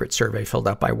and secret survey filled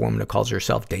out by a woman who calls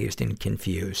herself Dazed and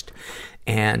Confused.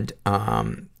 And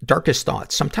darkest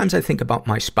thoughts. Sometimes I think about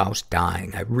my spouse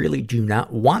dying. I really do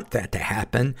not want that to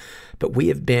happen, but we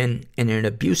have been in an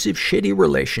abusive, shitty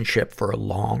relationship for a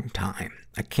long time.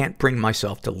 I can't bring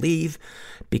myself to leave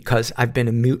because I've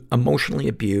been emotionally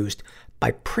abused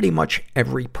by pretty much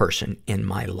every person in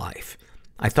my life.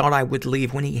 I thought I would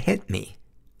leave when he hit me.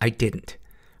 I didn't.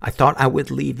 I thought I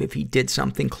would leave if he did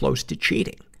something close to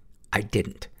cheating. I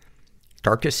didn't.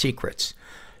 Darkest secrets.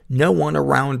 No one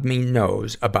around me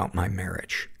knows about my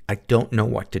marriage. I don't know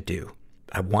what to do.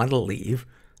 I want to leave.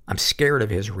 I'm scared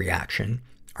of his reaction,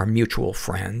 our mutual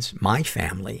friends, my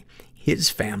family,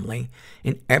 his family,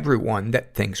 and everyone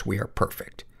that thinks we are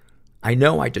perfect. I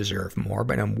know I deserve more,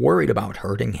 but I'm worried about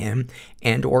hurting him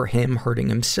and or him hurting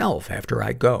himself after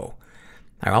I go.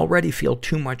 I already feel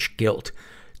too much guilt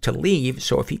to leave,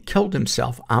 so if he killed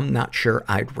himself, I'm not sure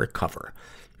I'd recover.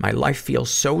 My life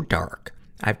feels so dark.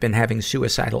 I've been having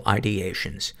suicidal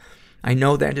ideations. I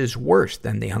know that is worse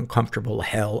than the uncomfortable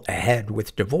hell ahead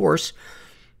with divorce,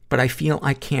 but I feel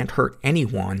I can't hurt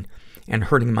anyone, and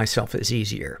hurting myself is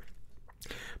easier.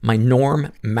 My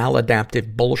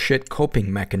maladaptive bullshit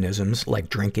coping mechanisms like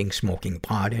drinking, smoking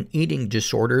pot, and eating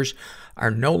disorders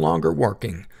are no longer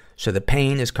working. So the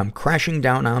pain has come crashing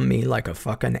down on me like a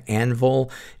fucking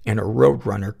anvil in a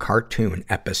Roadrunner cartoon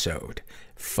episode.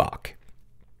 Fuck.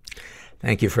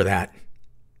 Thank you for that.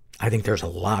 I think there's a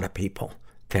lot of people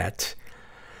that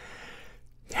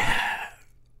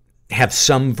have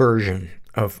some version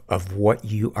of what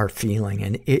you are feeling,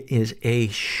 and it is a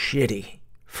shitty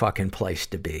fucking place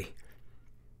to be.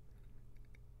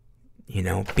 You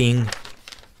know, being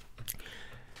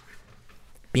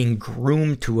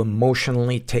groomed to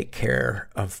emotionally take care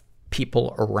of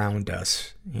people around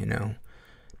us, you know,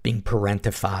 being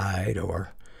parentified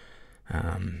or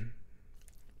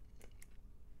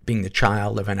being the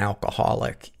child of an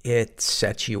alcoholic, it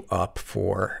sets you up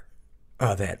for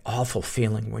that awful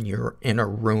feeling when you're in a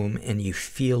room and you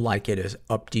feel like it is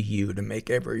up to you to make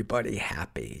everybody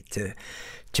happy, to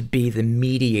be the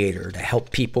mediator, to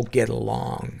help people get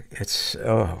along. It's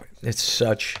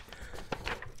such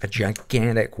a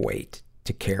gigantic weight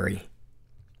to carry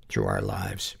through our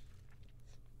lives.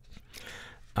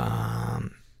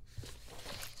 And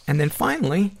then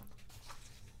finally,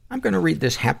 I'm going to read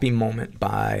this happy moment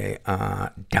by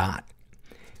Dot.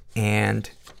 And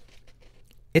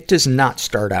it does not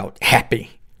start out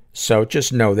happy. So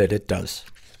just know that it does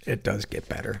get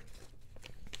better.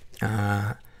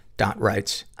 Dot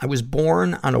writes, I was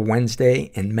born on a Wednesday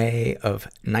in May of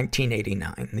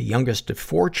 1989, the youngest of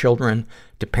 4 children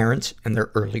to parents in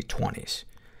their early 20s.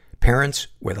 Parents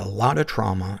with a lot of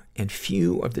trauma and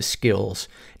few of the skills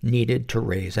needed to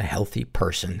raise a healthy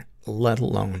person, let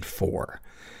alone 4.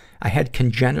 I had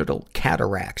congenital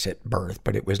cataracts at birth,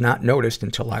 but it was not noticed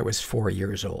until I was 4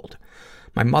 years old.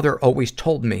 My mother always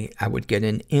told me I would get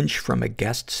an inch from a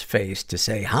guest's face to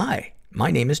say, "Hi, my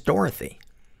name is Dorothy."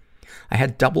 I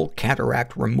had double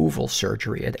cataract removal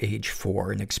surgery at age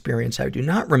 4, an experience I do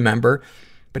not remember,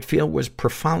 but feel was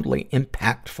profoundly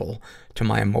impactful to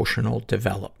my emotional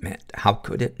development. How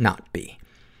could it not be?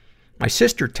 My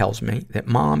sister tells me that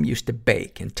Mom used to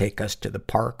bake and take us to the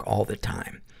park all the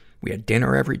time. We had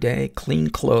dinner every day,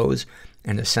 clean clothes,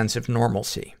 and a sense of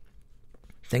normalcy.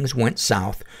 Things went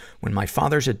south when my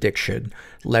father's addiction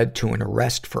led to an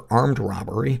arrest for armed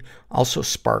robbery, also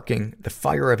sparking the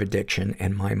fire of addiction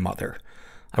in my mother.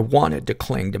 I wanted to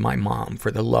cling to my mom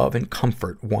for the love and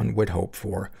comfort one would hope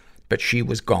for, but she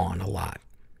was gone a lot.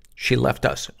 She left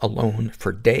us alone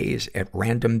for days at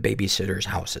random babysitters'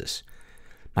 houses.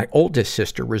 My oldest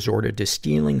sister resorted to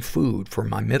stealing food for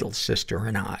my middle sister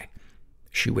and I.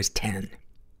 She was 10.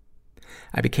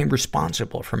 I became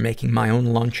responsible for making my own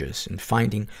lunches and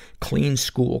finding clean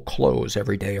school clothes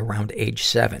every day around age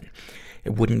 7.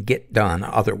 It wouldn't get done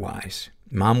otherwise.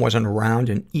 Mom wasn't around,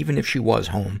 and even if she was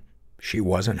home, she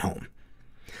wasn't home.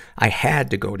 I had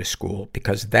to go to school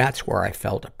because that's where I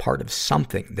felt a part of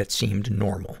something that seemed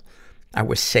normal. I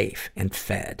was safe and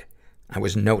fed. I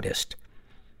was noticed.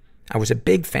 I was a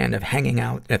big fan of hanging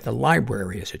out at the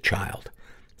library as a child.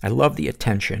 I loved the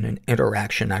attention and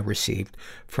interaction I received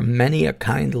from many a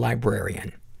kind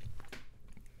librarian.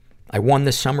 I won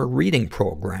the summer reading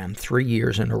program 3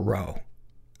 years in a row.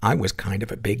 I was kind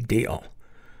of a big deal.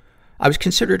 I was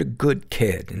considered a good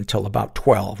kid until about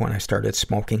 12 when I started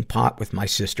smoking pot with my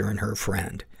sister and her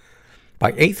friend.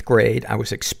 By 8th grade, I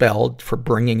was expelled for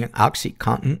bringing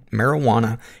OxyContin,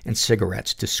 marijuana, and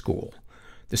cigarettes to school.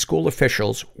 The school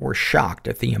officials were shocked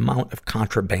at the amount of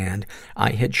contraband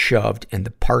I had shoved in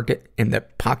the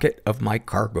pocket of my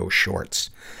cargo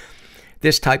shorts.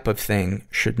 This type of thing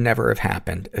should never have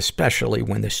happened, especially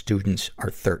when the students are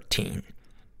 13.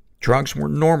 Drugs were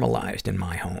normalized in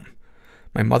my home.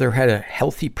 My mother had a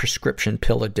healthy prescription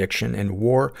pill addiction and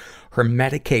wore her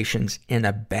medications in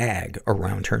a bag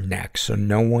around her neck so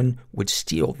no one would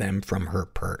steal them from her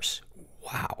purse.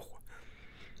 Wow.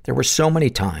 There were so many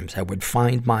times I would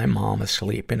find my mom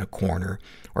asleep in a corner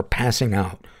or passing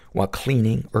out while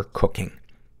cleaning or cooking.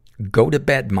 "Go to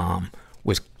bed, Mom,"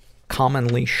 was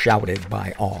commonly shouted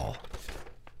by all.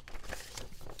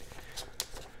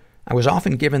 I was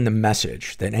often given the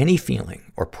message that any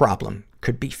feeling or problem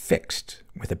could be fixed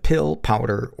with a pill,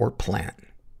 powder, or plant.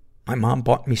 My mom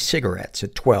bought me cigarettes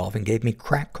at 12 and gave me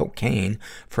crack cocaine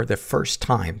for the first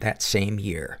time that same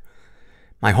year.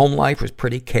 My home life was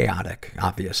pretty chaotic,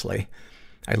 obviously.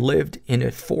 I lived in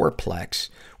a 4-plex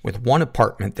with one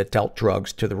apartment that dealt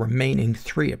drugs to the remaining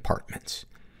 3 apartments.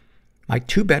 My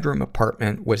 2-bedroom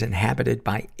apartment was inhabited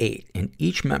by 8, and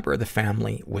each member of the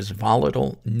family was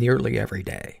volatile nearly every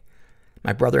day.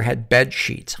 My brother had bed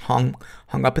sheets hung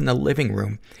up in the living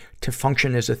room to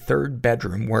function as a 3rd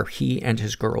bedroom where he and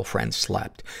his girlfriend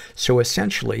slept. So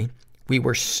essentially, we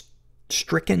were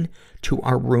stricken to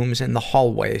our rooms in the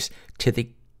hallways to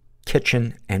the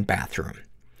kitchen and bathroom.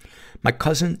 My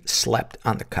cousin slept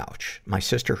on the couch. My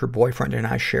sister, her boyfriend, and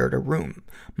I shared a room.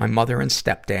 My mother and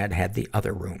stepdad had the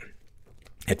other room.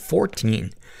 At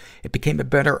 14, it became a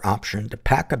better option to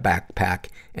pack a backpack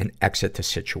and exit the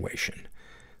situation.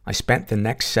 I spent the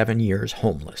next 7 years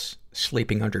homeless,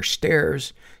 sleeping under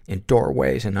stairs, in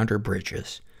doorways, and under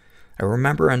bridges. I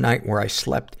remember a night where I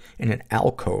slept in an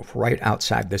alcove right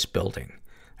outside this building.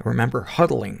 I remember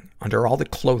huddling under all the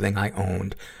clothing I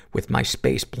owned with my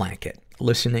space blanket,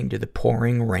 listening to the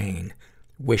pouring rain,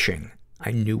 wishing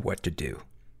I knew what to do.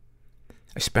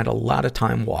 I spent a lot of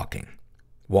time walking.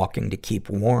 Walking to keep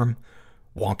warm,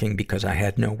 walking because I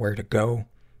had nowhere to go,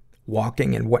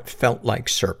 walking in what felt like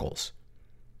circles.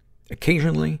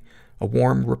 Occasionally, a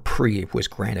warm reprieve was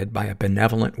granted by a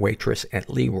benevolent waitress at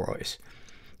Leroy's.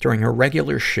 During a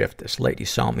regular shift, this lady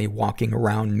saw me walking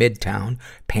around Midtown,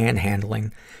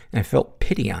 panhandling, and felt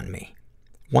pity on me.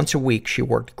 Once a week, she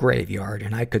worked graveyard,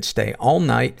 and I could stay all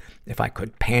night if I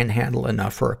could panhandle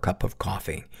enough for a cup of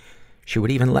coffee. She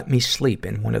would even let me sleep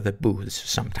in one of the booths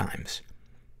sometimes.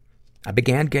 I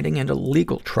began getting into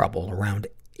legal trouble around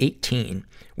 18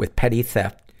 with petty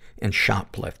theft and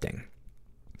shoplifting.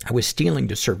 I was stealing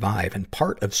to survive, and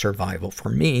part of survival for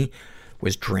me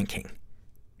was drinking.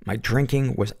 My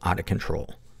drinking was out of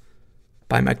control.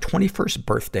 By my 21st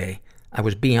birthday, I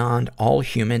was beyond all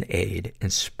human aid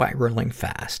and spiraling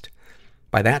fast.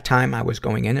 By that time, I was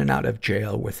going in and out of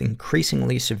jail with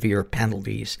increasingly severe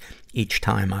penalties each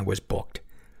time I was booked.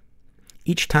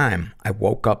 Each time I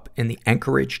woke up in the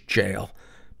Anchorage jail,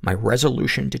 my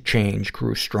resolution to change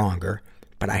grew stronger,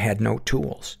 but I had no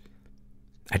tools.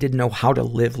 I didn't know how to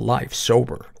live life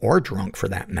sober, or drunk for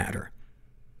that matter.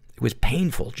 It was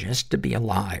painful just to be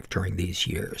alive during these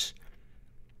years.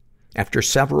 After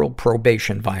several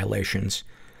probation violations,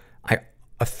 I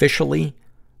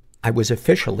was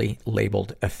officially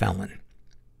labeled a felon.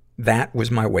 That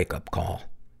was my wake-up call.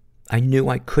 I knew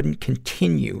I couldn't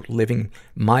continue living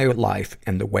my life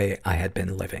in the way I had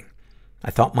been living.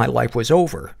 I thought my life was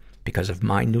over because of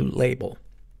my new label.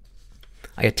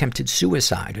 I attempted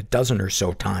suicide a dozen or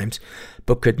so times,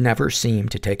 but could never seem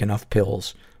to take enough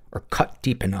pills or cut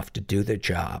deep enough to do the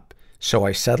job. So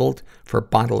I settled for a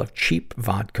bottle of cheap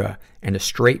vodka and a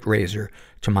straight razor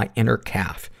to my inner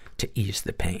calf to ease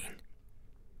the pain.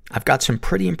 I've got some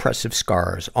pretty impressive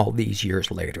scars all these years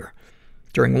later.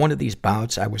 During one of these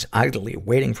bouts, I was idly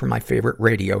waiting for my favorite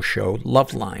radio show,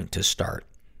 Loveline, to start.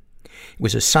 It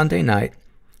was a Sunday night,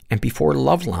 and before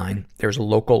Loveline, there's a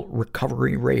local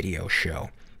recovery radio show.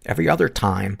 Every other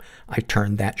time, I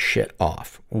turned that shit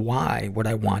off. Why would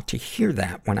I want to hear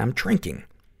that when I'm drinking?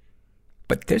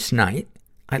 But this night,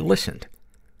 I listened.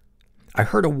 I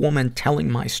heard a woman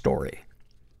telling my story.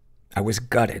 I was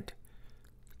gutted.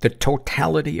 The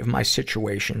totality of my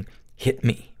situation hit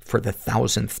me for the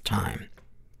 1,000th time.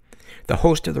 The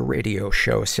host of the radio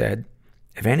show said,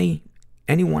 if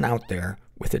anyone out there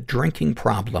with a drinking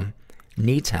problem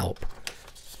needs help,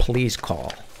 please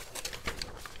call.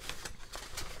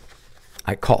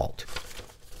 I called.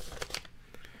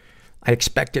 I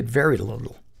expected very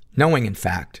little, knowing, in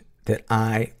fact, that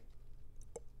I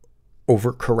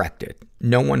overcorrected.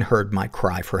 No one heard my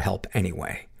cry for help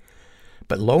anyway.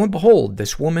 But lo and behold,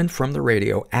 this woman from the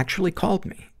radio actually called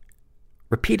me,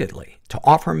 repeatedly, to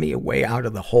offer me a way out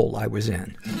of the hole I was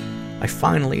in. I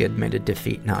finally admitted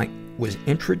defeat, and I was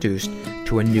introduced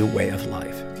to a new way of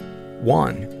life.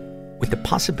 One, with the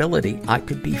possibility I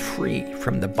could be free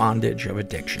from the bondage of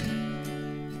addiction.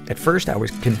 At first, I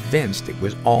was convinced it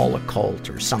was all a cult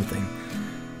or something,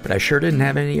 but I sure didn't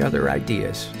have any other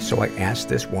ideas, so I asked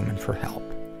this woman for help.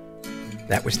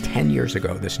 That was 10 years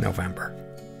ago this November.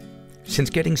 Since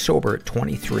getting sober at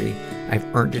 23,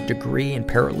 I've earned a degree in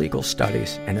paralegal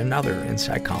studies and another in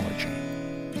psychology.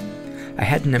 I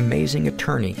had an amazing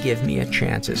attorney give me a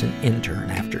chance as an intern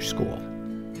after school.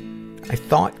 I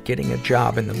thought getting a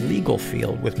job in the legal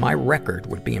field with my record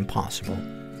would be impossible.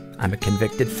 I'm a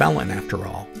convicted felon, after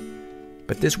all.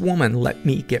 But this woman let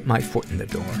me get my foot in the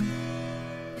door.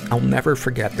 I'll never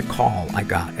forget the call I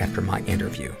got after my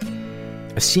interview.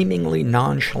 A seemingly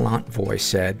nonchalant voice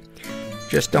said,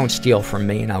 "Just don't steal from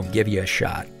me and I'll give you a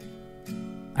shot."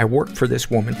 I worked for this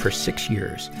woman for 6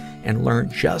 years and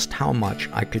learned just how much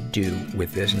I could do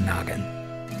with this noggin.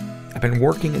 I've been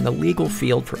working in the legal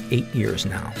field for 8 years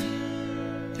now.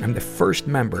 I'm the first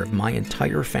member of my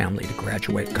entire family to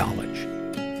graduate college.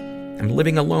 I'm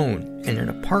living alone in an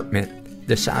apartment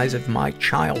the size of my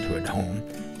childhood home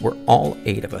where all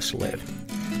 8 of us lived.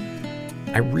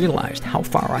 I realized how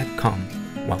far I've come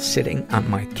while sitting on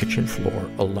my kitchen floor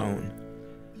alone.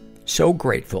 So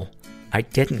grateful I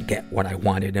didn't get what I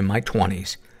wanted in my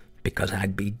 20s because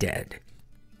I'd be dead.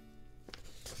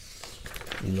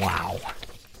 Wow.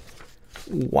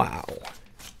 Wow.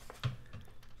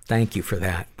 Thank you for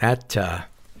that. That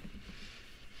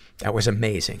was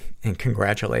amazing. And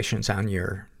congratulations on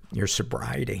your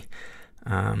sobriety.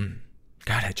 God,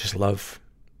 I just love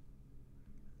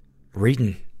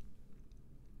reading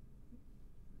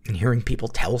and hearing people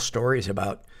tell stories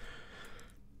about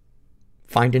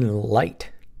finding the light.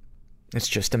 It's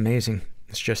just amazing.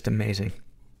 It's just amazing.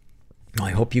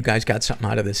 I hope you guys got something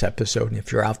out of this episode. And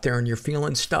if you're out there and you're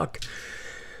feeling stuck,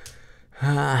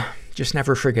 just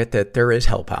never forget that there is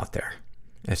help out there.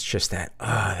 It's just that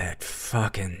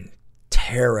fucking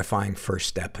terrifying first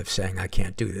step of saying, I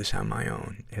can't do this on my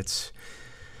own. It's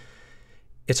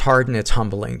hard and it's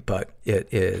humbling, but it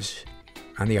is.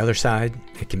 On the other side,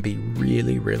 it can be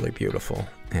really, really beautiful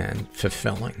and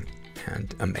fulfilling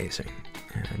and amazing.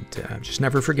 And just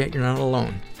never forget you're not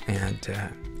alone. And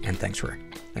thanks for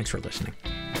listening.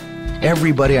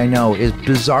 Everybody I know is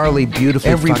bizarrely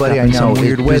beautifully fucked up in some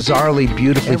weird way. Bizarrely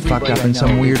beautifully fucked up in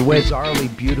some weird way.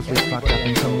 Bizarrely beautifully fucked up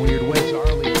in some weird way.